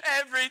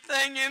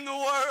everything in the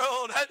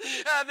world.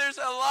 There's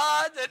a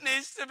light that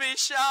needs to be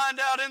shined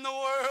out in the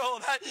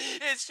world.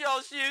 It's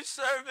y'all's youth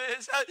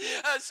service.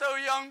 So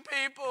young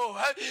people,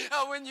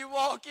 when you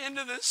walk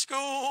into the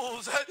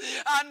schools,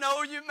 I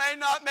know you may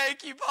not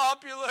make you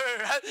popular.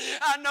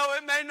 I know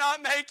it may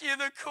not make you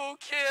the cool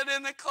kid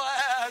in the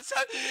class.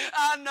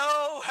 I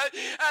know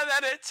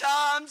that at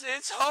times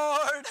it's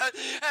hard.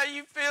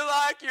 You feel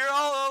like you're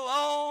all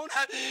alone.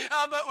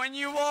 But when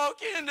you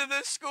walk into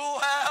the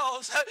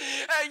schoolhouse,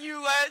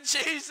 you let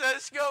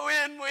Jesus go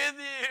in with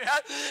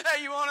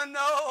you. You want to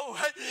know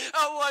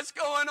what's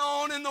going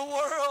on in the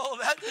world.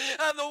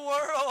 The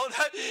world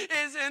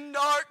is in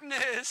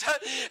darkness,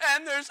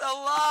 and there's a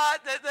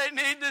lot that they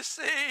need to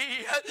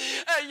see.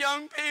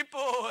 Young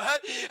people,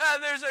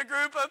 there's a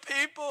group of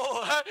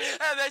people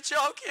that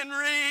y'all can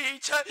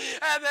reach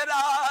that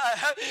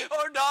I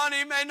or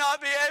Donnie may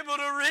not be able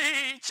to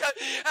reach.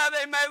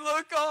 They may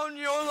look on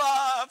your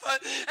life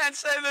and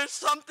say there's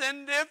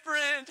something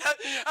different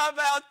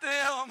about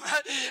them.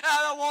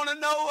 I want to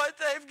know what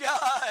they've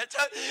got.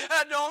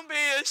 Don't be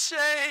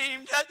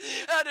ashamed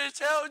to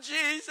tell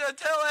Jesus,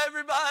 tell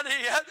everybody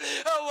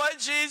what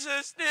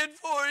Jesus did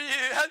for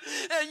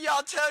you. And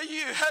y'all tell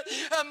you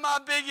my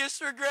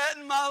biggest regret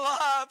in my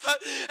life,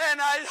 and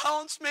it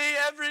haunts me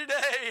every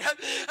day.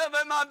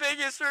 But my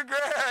biggest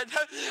regret,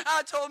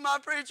 I told my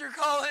preacher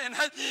Colin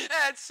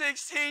at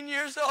 16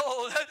 years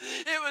old,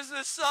 it was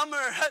the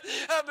summer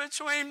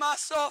between my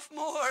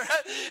sophomore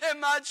and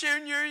my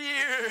junior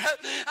year.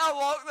 I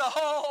walked the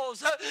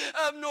halls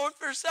of North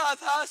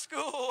Forsyth High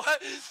School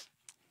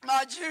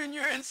my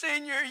junior and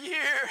senior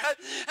year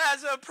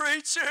as a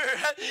preacher.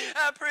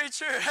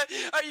 Preacher,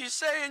 are you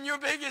saying your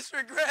biggest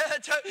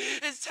regret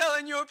is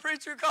telling your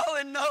preacher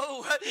Colin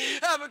no?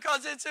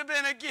 Because it's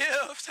been a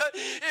gift.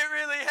 It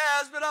really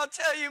has, but I'll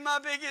tell you my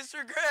biggest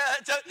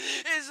regret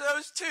is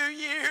those 2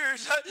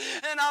 years.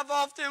 And I've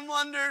often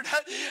wondered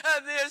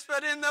this,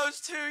 but in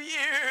those 2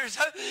 years,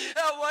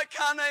 what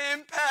kind of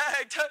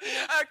impact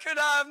could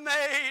I have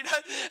made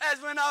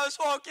as when I was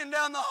walking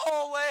down the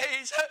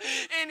hallways,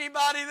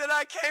 anybody that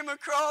I came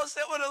across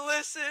that would have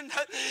listened,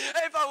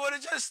 if I would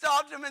have just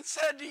stopped him and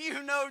said, do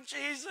you know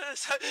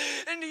Jesus?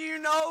 And do you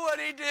know what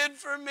he did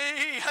for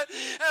me?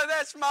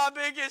 That's my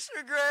biggest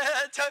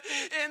regret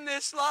in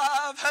this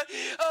life.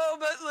 Oh,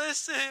 but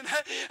listen,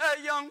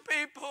 young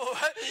people,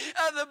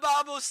 the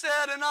Bible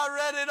said, and I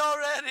read it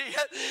already,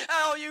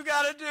 all you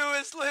got to do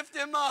is lift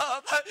him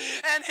up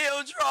and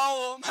he'll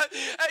draw them.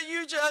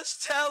 You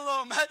just tell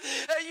them.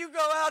 You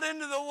go out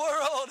into the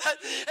world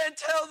and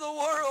tell the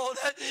world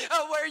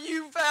where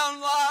you found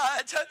life.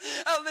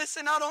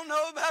 Listen, I don't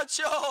know about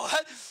y'all,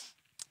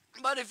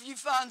 but if you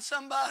find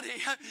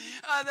somebody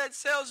that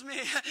tells me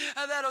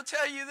that'll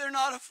tell you they're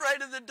not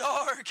afraid of the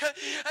dark,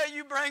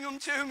 you bring them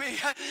to me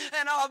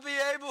and I'll be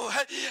able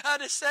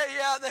to say,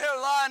 yeah, they're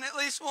lying at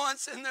least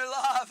once in their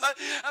life,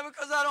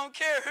 because I don't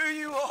care who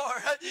you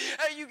are.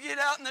 You get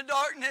out in the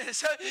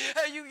darkness,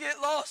 you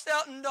get lost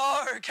out in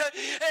dark,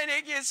 and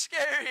it gets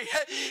scary.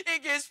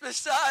 It gets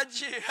beside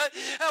you.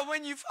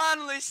 When you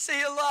finally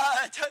see a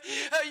light,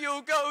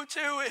 you'll go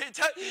to it.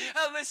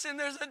 Listen,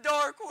 there's a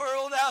dark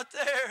world out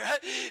there.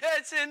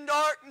 It's in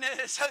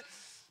darkness.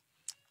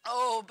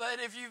 Oh, but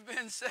if you've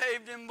been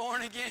saved and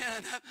born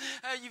again,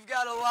 you've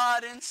got a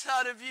light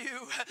inside of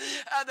you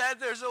that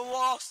there's a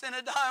lost and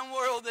a dying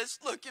world that's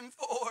looking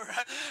for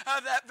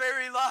that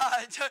very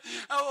light.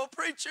 Oh,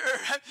 preacher,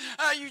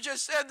 you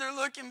just said they're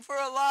looking for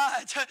a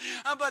light,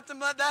 but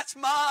that's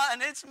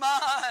mine. It's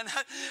mine.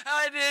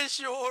 It is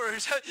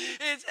yours.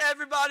 It's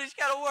everybody's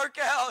got to work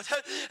out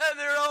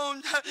their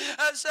own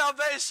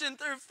salvation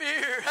through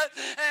fear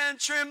and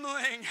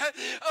trembling.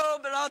 Oh,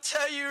 but I'll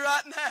tell you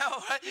right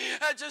now,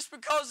 just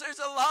because there's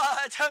a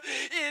light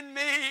in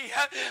me,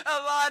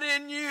 a light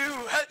in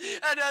you,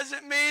 that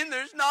doesn't mean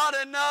there's not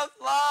enough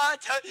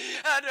light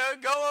to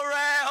go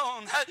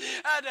around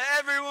to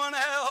everyone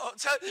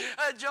else.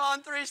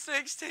 John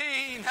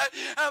 3:16,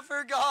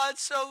 for God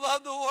so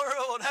loved the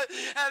world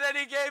that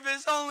he gave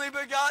his only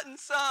begotten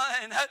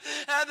Son,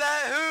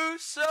 that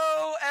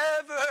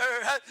whosoever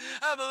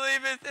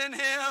believeth in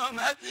him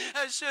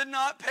should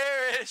not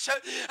perish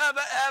but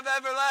have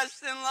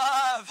everlasting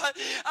life.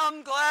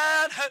 I'm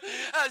glad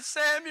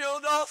Samuel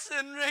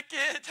Dawson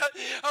Rickett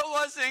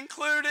was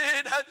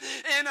included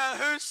in a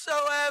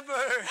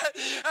whosoever.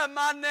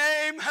 My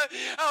name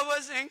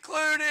was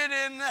included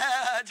in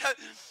that.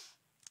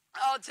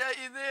 I'll tell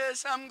you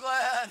this, I'm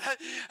glad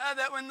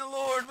that when the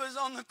Lord was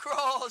on the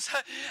cross,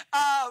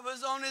 I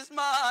was on his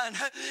mind.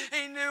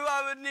 He knew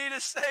I would need a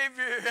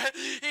Savior.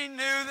 He knew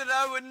that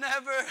I would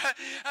never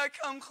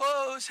come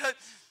close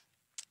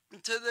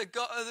to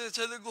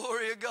the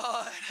glory of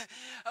God.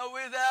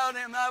 Without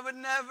him, I would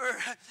never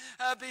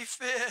be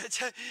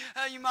fit.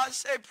 You might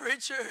say,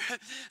 preacher,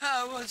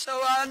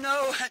 so I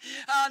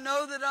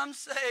know that I'm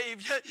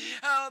saved,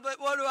 but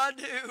what do I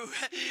do?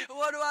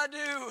 What do I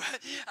do?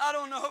 I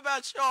don't know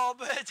about y'all,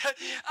 but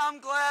I'm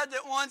glad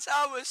that once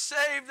I was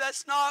saved,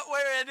 that's not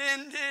where it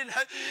ended.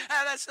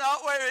 That's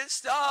not where it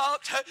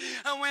stopped.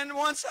 And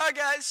once I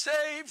got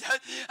saved,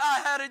 I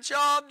had a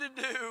job to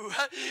do.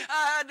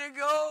 I had to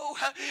go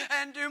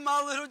and do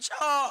my little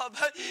job.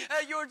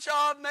 Your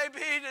job may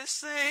be to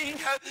sing,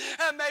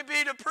 may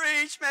be to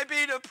preach, may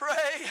be to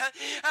pray,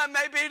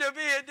 may be to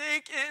be a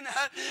deacon,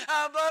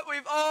 but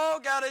we've all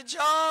got a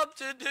job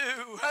to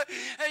do.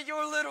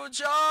 Your little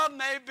job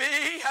may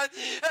be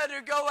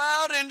to go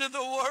out into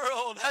the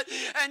world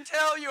and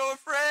tell your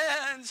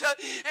friends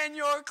and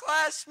your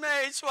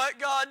classmates what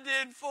God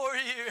did for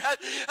you.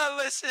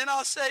 Listen,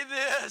 I'll say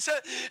this,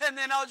 and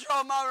then I'll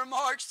draw my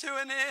remarks to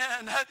an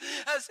end.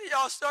 So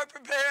y'all start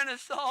preparing a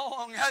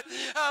song.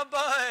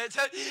 But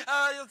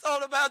I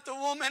thought about the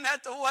woman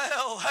at the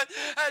well.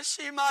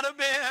 She might have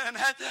been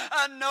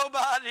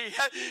nobody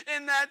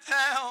in that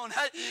town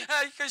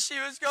because she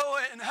was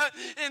going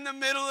in the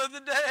middle of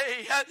the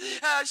day.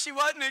 She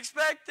wasn't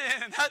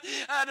expecting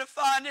to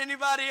find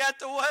anybody at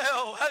the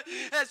well.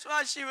 That's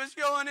why she was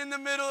going in the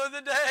middle of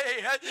the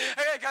day,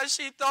 because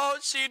she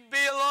thought she'd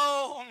be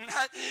alone.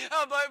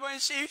 But when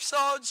she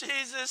saw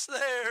Jesus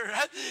there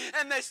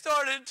and they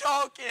started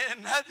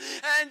talking,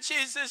 and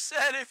Jesus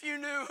said, if you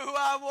knew who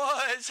I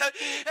was,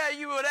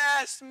 you would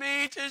ask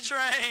me to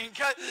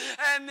drink.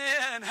 And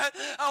then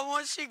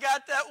once she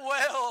got that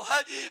well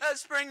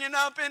springing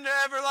up into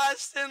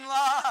everlasting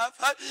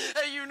life,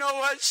 you know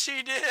what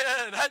she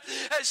did?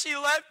 She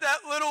left that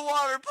little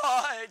water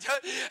pot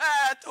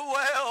at the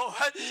well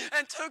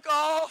and took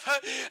off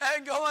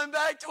and going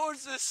back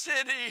towards the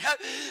city.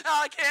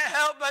 I can't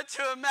help but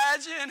to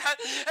imagine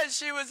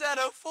she was at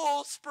a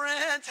full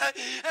sprint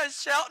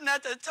shouting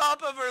at the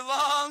top of her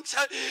lungs,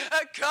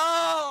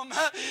 come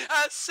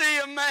see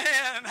a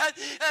man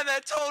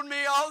that told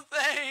me all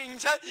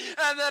things that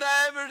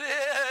I ever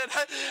did.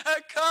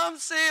 Come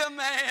see a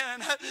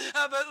man.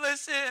 But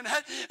listen,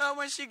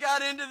 when she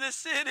got into the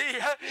city,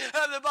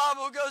 the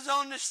Bible goes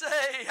on to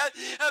say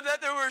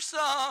that there were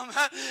some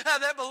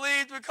that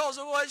believed because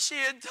of what she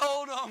had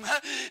told them,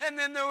 and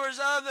then there was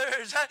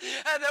others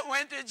that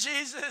went to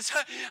Jesus.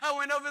 I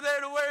went over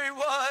there to where he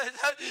was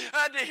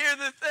to hear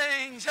the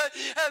things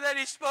that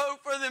he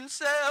spoke for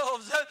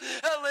themselves.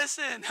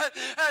 Listen,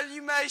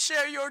 you may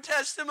share your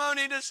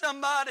testimony to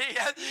somebody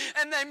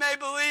and they may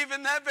believe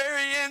in that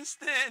very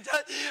instant.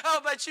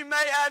 But you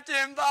may have to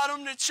invite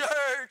them to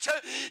church,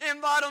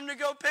 invite them to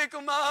go pick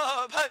them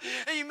up.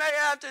 You may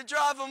have to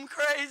drive them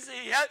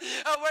crazy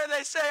where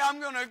they say, I'm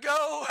going to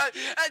go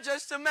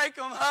just to make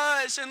them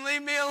hush and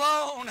leave me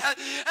alone.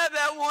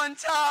 That one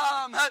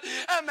time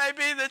may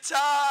be the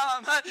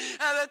time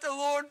that the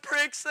Lord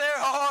pricks their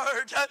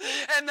heart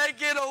and they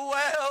get a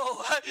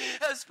well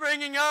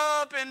springing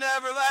up into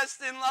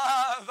everlasting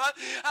life.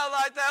 I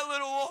like that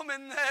little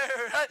woman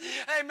there.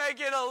 They may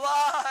get a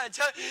light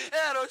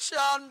that'll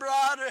shine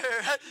brighter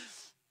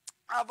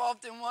I've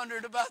often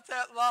wondered about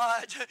that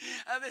light.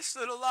 This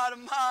little light of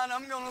mine,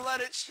 I'm going to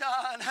let it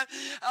shine.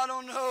 I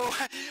don't know,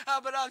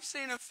 but I've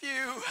seen a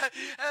few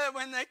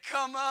when they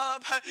come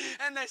up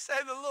and they say,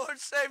 the Lord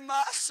saved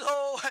my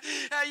soul.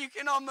 You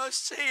can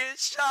almost see it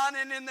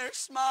shining in their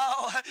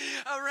smile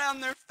around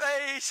their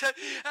face.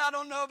 I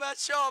don't know about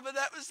y'all, but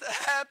that was the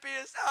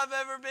happiest I've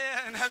ever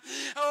been.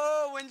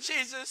 Oh, when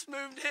Jesus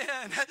moved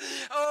in.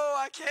 Oh,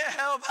 I can't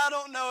help. I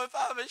don't know if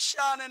I was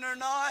shining or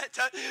not.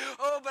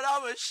 Oh, but I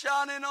was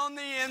shining on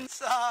the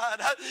inside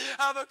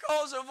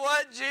because of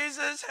what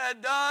Jesus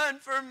had done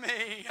for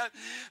me.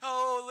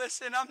 Oh,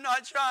 listen, I'm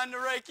not trying to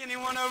rake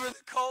anyone over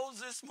the coals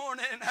this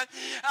morning.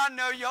 I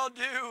know y'all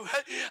do.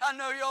 I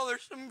know y'all are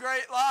some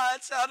great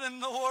lights out in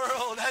the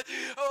world.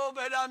 Oh,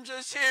 but I'm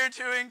just here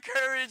to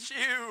encourage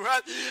you.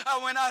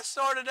 When I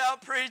started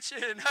out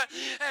preaching,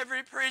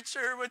 every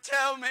preacher would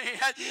tell me,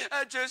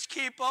 just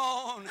keep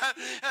on,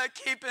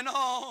 keeping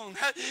on.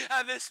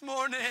 This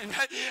morning,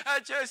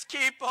 just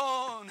keep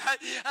on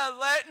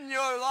letting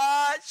your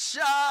light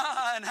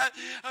shine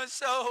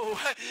so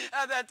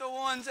that the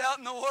ones out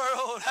in the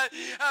world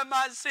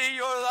might see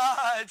your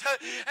light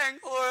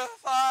and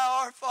glorify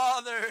our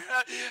Father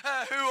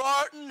who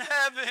art in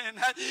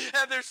heaven.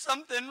 There's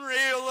something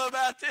real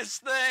about this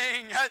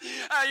thing.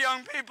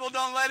 Young people,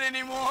 don't let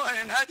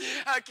anyone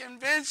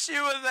convince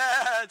you of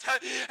that.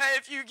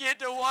 If you get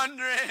to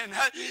wondering,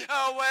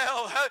 oh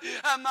well,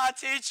 my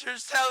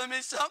teacher's telling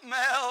me something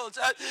else,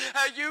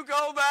 you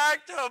go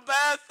back to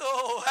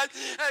Bethel.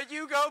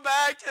 You go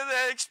back to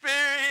the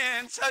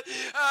experience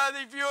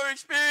of your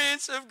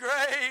experience of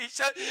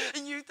grace,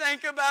 and you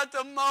think about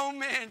the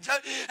moment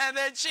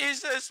that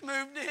Jesus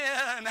moved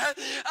in.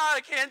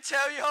 I can't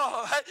tell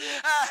y'all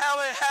how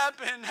it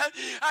happened.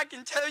 I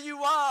can tell you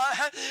why,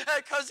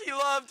 because he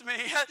loved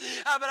me,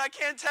 but I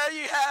can't tell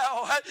you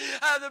how.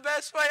 The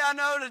best way I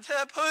know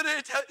to put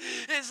it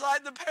is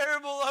like the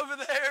parable over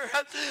there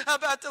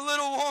about the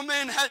little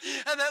woman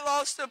that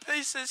lost a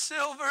piece of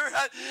silver.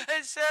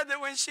 It said that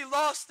when she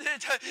lost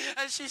it,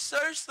 she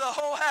searched the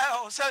whole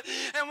house,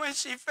 and when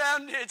she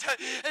found it,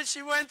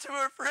 she went to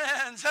her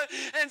friends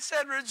and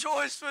said,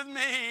 rejoice with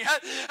me,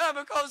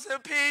 because the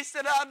piece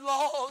that I'd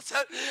lost,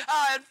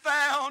 I had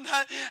found.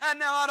 And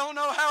now I don't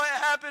know how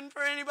it happened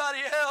for anybody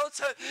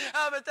else,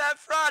 but that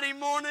Friday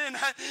morning,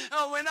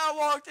 when I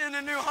walked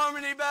into New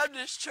Harmony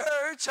Baptist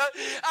Church,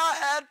 I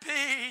had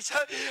peace.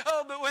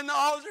 Oh, but when the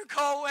altar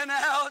call went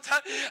out,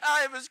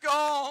 it was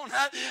gone.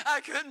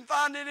 I couldn't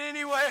find it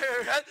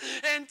anywhere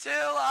until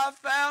I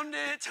found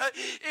it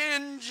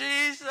in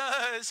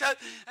Jesus.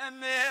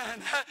 And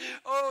then,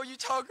 oh, you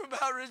talk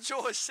about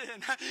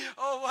rejoicing.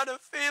 Oh, what a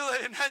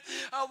feeling.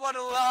 Oh, what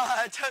a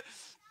light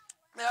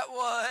that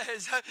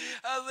was.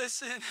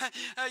 Listen,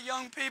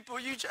 young people,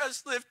 you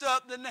just lift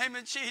up the name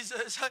of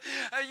Jesus.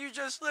 You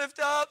just lift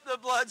up the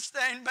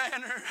bloodstained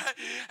banner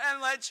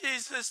and let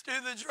Jesus do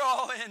the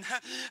drawing.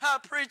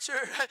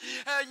 Preacher,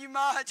 you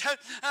might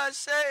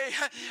say,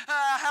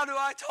 how do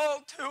I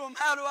talk to them?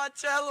 How do I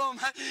tell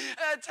them?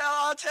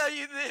 I'll tell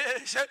you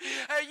this.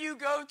 You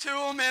go to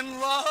them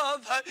in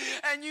love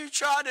and you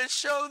try to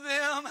show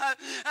them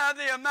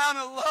the amount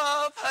of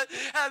love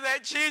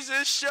that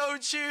Jesus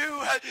showed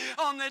you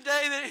on the day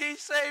that he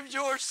saved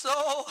your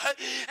soul,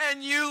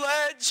 and you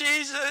let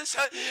Jesus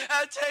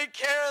take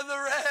care of the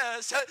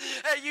rest.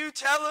 You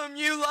tell them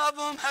you love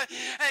them,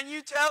 and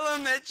you tell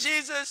them that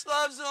Jesus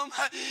loves them,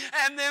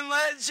 and then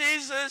let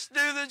Jesus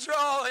do the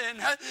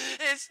drawing.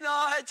 It's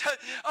not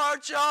our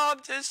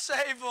job to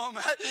save them.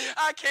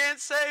 I can't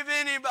save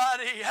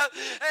anybody,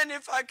 and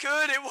if I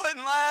could, it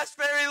wouldn't last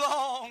very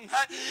long.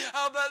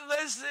 But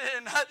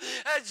listen,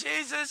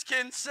 Jesus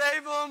can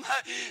save them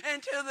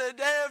until the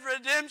day of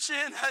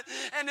redemption,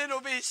 and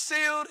it'll be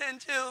sealed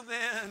until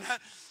then.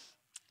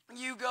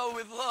 You go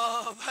with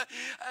love.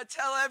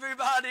 Tell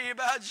everybody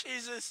about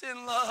Jesus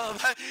in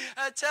love.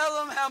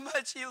 Tell them how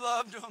much he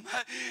loved them.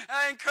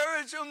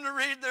 Encourage them to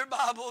read their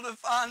Bible to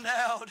find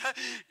out.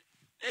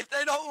 If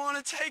they don't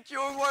want to take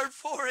your word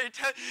for it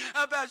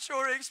about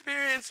your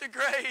experience of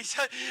grace,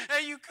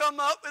 you come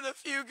up with a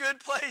few good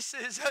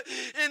places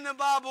in the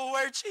Bible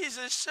where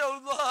Jesus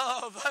showed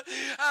love.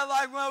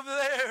 Like over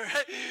there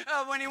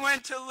when he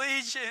went to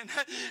Legion,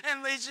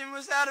 and Legion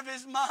was out of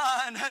his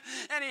mind,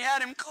 and he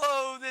had him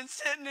clothed and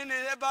sitting in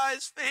it by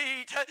his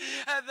feet.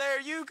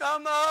 There you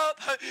come up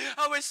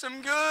with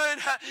some good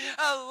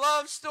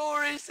love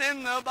stories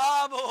in the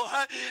Bible,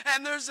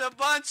 and there's a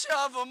bunch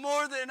of them,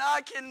 more than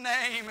I can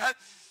name.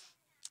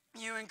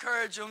 You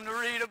encourage them to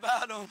read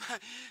about them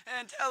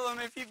and tell them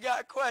if you've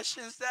got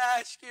questions to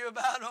ask you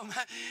about them,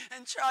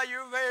 and try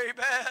your very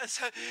best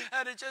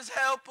to just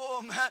help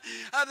them.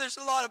 There's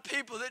a lot of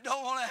people that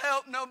don't want to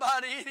help nobody.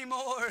 nobody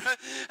anymore.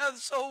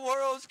 This whole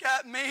world's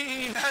got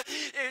mean.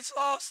 It's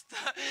lost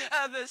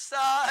the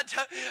sight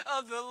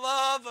of the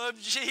love of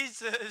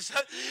Jesus.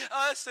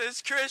 Us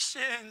as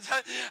Christians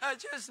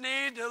just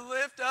need to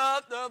lift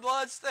up the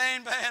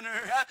bloodstained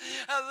banner.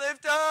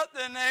 Lift up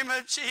the name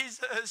of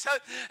Jesus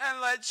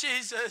and let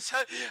Jesus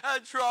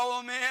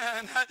draw them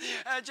in.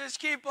 Just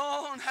keep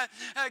on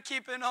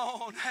keeping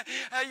on.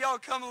 Y'all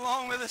come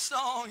along with a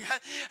song.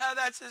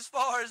 That's as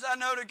far as I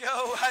know to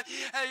go.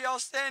 Y'all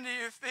stand to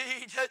your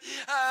feet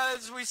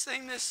as we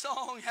sing this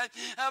song.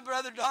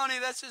 Brother Donnie,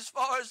 that's as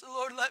far as the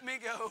Lord let me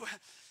go. 'em.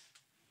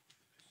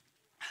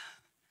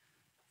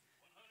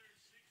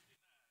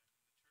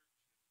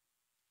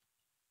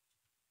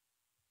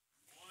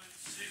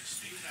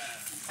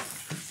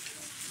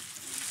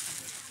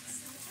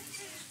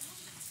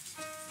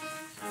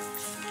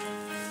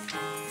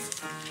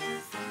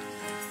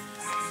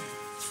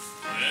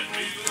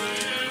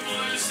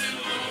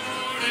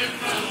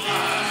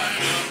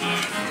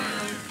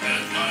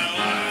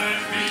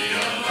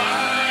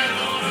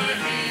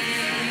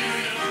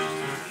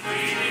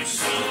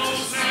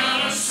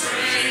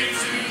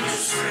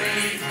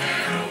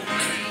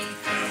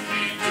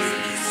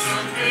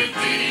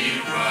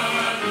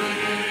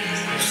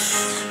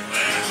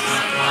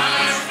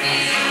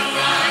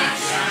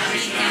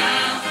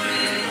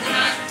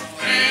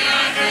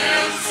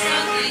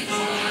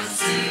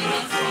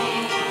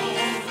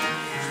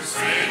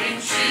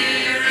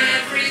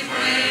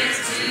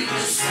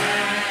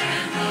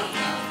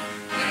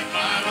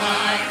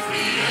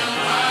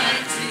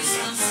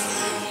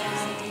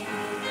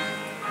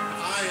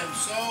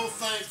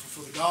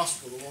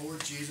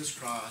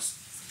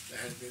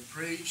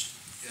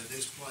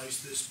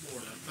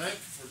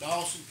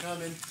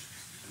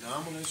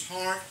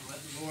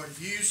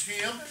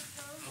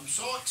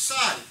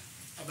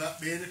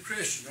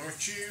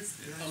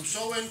 I'm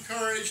so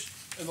encouraged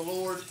in the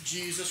Lord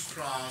Jesus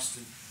Christ.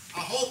 And I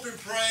hope and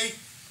pray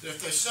that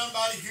if there's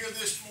somebody here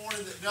this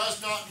morning that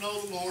does not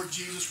know the Lord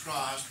Jesus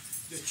Christ,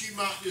 that you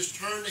might just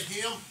turn to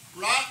Him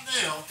right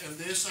now in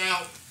this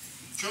hour.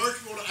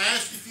 Church, we want to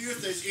ask of you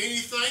if there's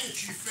anything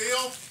that you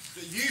feel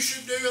that you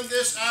should do in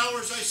this hour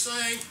as they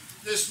sing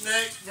this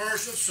next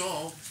verse of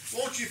song.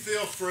 Won't you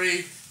feel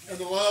free in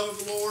the love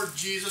of the Lord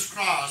Jesus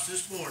Christ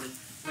this morning?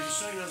 Will you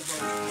sing another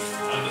verse?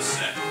 On the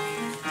second.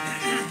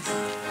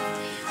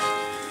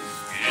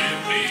 Give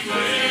me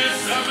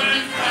wisdom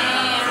and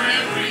power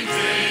every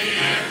day,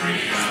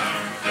 every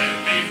hour. Let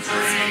me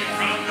drink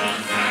from the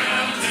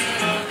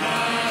fountain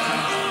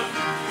above.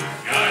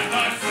 Guide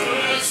my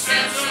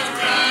footsteps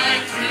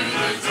aright through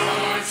the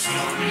dark,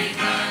 stormy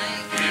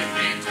night. Give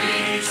me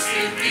peace,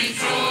 give me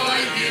joy,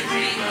 give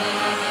me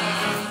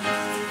love.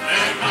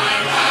 Let my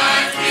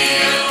life be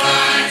a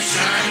light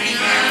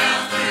shining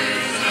out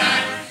through the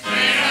night.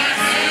 May I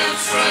help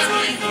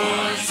struggling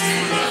ones to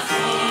the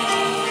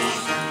fold,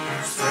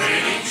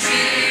 spreading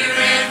cheer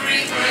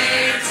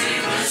everywhere to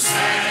the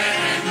sad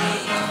and the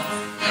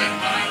lone. Let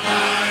my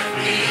life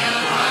be a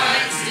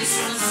light to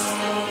some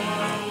soul.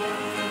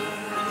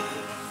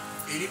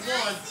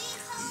 Anyone?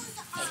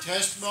 A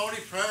testimony,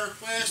 prayer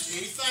request,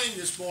 anything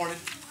this morning?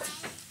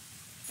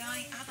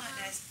 Donnie, I'd like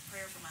to ask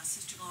prayer for my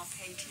sister-in-law,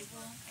 Kay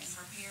Tidwell, and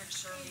her parents,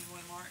 Shirley and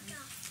Roy Martin.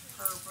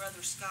 Her brother,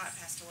 Scott,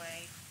 passed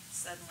away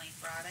suddenly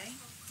Friday,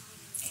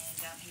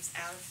 and he's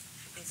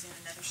in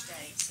another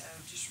state, so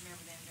just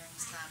remember them during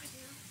this time. And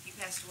he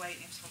passed away,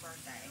 and it was her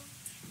birthday,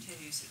 too,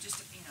 so just,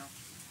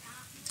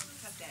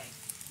 tough day.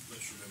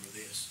 Let's remember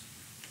this.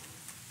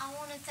 I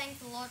want to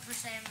thank the Lord for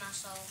saving my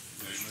soul.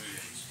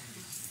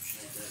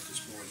 Appreciate that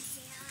this morning.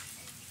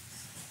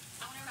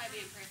 I want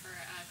everybody to pray for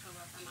a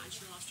co-worker of mine.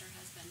 She lost her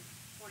husband,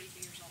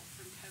 42 years old,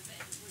 from COVID.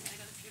 We had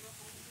to go to the funeral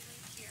home when we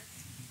lived here.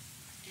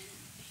 And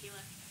he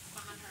left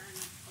behind her and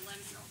an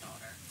 11-year-old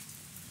daughter.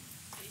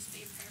 Please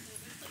be in prayer for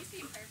them. Please be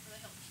in prayer for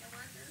the healthcare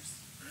workers.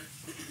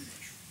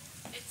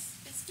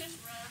 It's been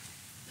rough.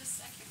 The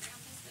second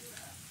round has been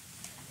rough.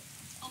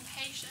 On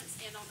patients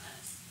and on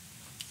us.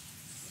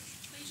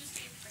 Please just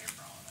be in prayer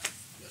for all of us.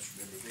 Let's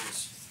remember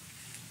this.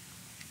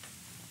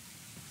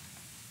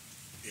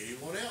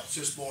 Anyone else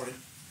this morning?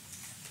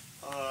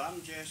 I'm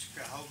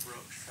Jessica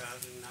Holbrook's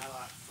cousin. I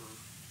like to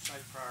say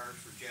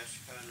prayers for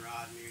Jessica and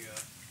Rodney.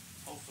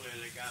 Hopefully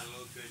they got a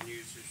little good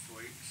news this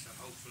week, so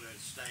hopefully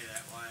it'll stay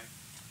that way.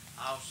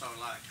 I also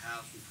like to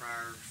have some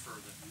prayers for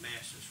the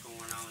mess that's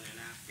going on in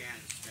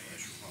Afghanistan.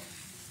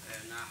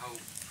 And I'm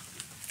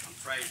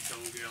afraid it's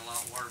going to get a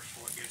lot worse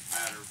before it gets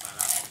better, but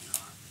I hope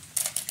not.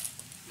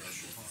 Yes,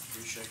 sir.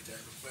 Appreciate that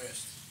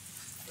request.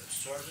 But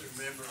certainly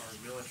remember our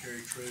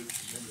military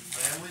troops, remember the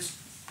families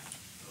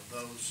of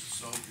those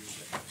soldiers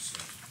that was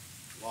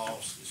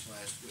lost this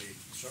last week.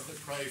 Certainly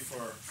pray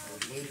for our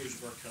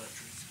leaders of our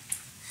country.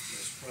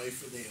 Let's pray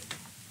for them.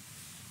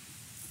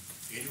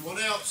 Anyone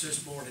else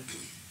this morning?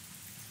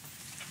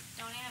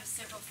 Donnie, I have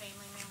several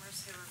family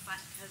members who are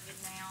fighting COVID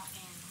now,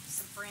 and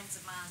some friends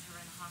of mine who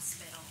are in the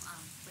hospital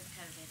with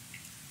COVID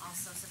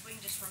also. So if we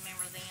can just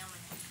remember them.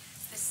 And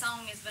this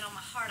song has been on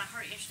my heart. I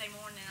heard it yesterday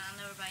morning, and I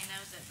know everybody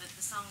knows it, but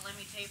the song "Let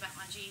Me Tell You About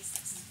My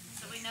Jesus."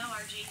 So we know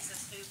our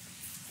Jesus who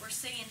we're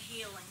seeing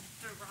healing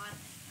through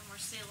Rodney, and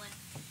we're seeing,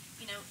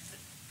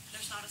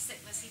 there's not a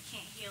sickness he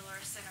can't heal or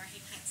a sinner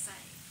he can't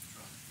save.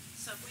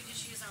 So if we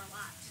just use our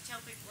light to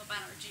tell people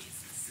about our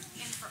Jesus,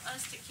 and for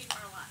us to keep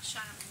our light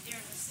shining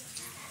during this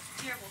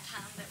terrible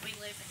time that we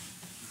live in,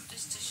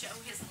 just to show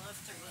his love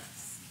through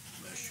us.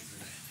 Bless you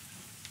for that.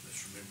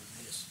 Let's remember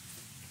this.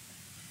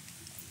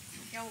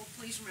 Y'all will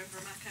please remember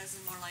my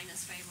cousin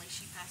Marlena's family.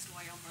 She passed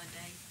away on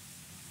Monday.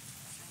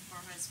 Her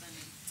husband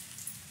and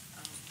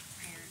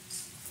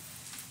parents.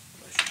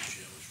 Bless you,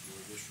 Michelle. Let's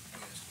remember this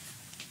request.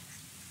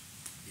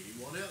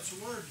 Anyone else a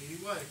word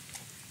anyway?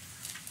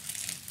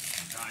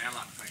 Donnie, I'd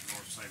like to thank the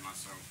Lord to save my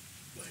soul.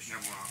 Bless you.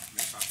 Never want to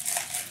miss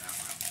opportunity to say that out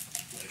loud.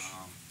 Bless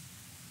you.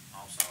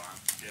 Also, I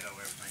ditto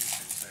everything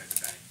that's been said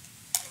today.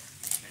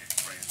 We can't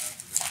pray enough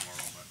for this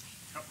world, but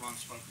a couple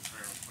unspoken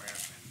prayer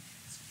requests, and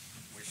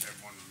wish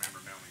everyone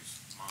remember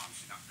Melanie's mom.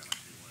 She's not feeling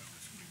too well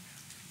this week.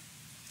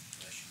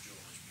 Bless you,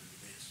 Joel. Let's remember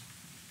this.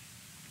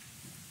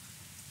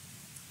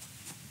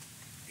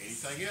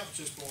 Anything else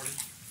this morning?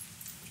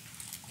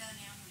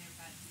 Donnie, I want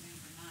everybody to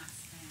remember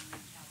Mike's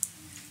family in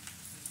California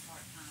who's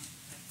part-time.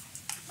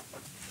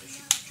 Bless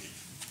you,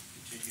 Virginia.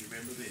 Continue to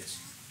remember this.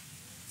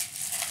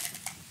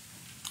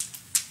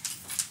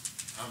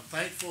 I'm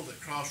thankful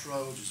that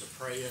Crossroads is a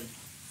praying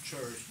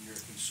church and you're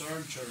a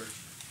concerned church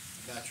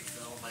about your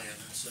fellow man.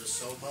 That says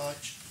so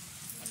much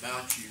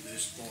about you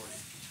this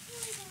morning.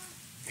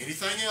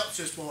 Anything else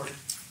this morning?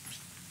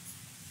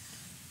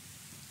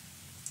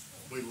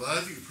 We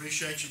love you.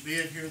 Appreciate you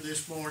being here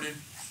this morning.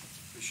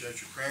 Appreciate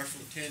your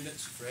prayerful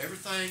attendance and for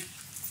everything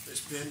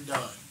that's been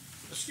done.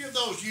 Let's give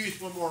those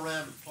youth one more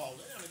round of applause.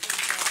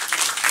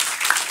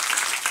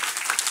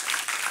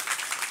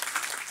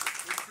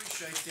 We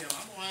appreciate them.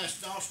 I'm going to ask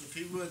Dawson if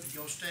he would to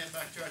go stand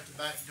back there at the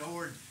back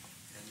door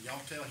and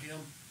y'all tell him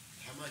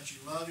how much you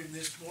love him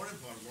this morning,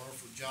 what a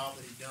wonderful job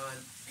that he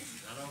done.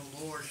 And I know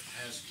the Lord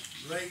has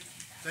great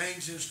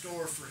things in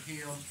store for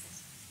him.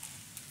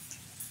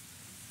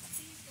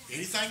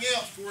 Anything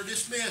else before we're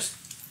dismissed?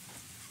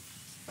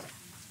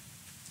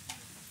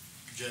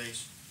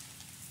 Jace,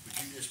 would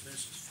you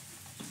dismiss us?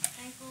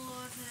 Thank the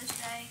Lord for this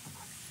day.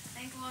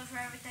 Thank the Lord for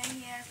everything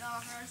he has to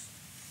offer us.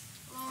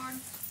 Lord,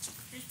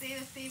 just be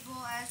with people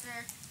as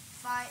they're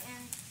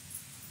fighting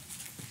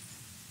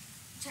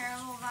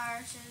terrible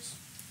viruses.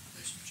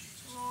 Listen,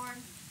 Jesus. Lord,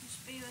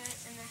 just be with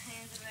it in their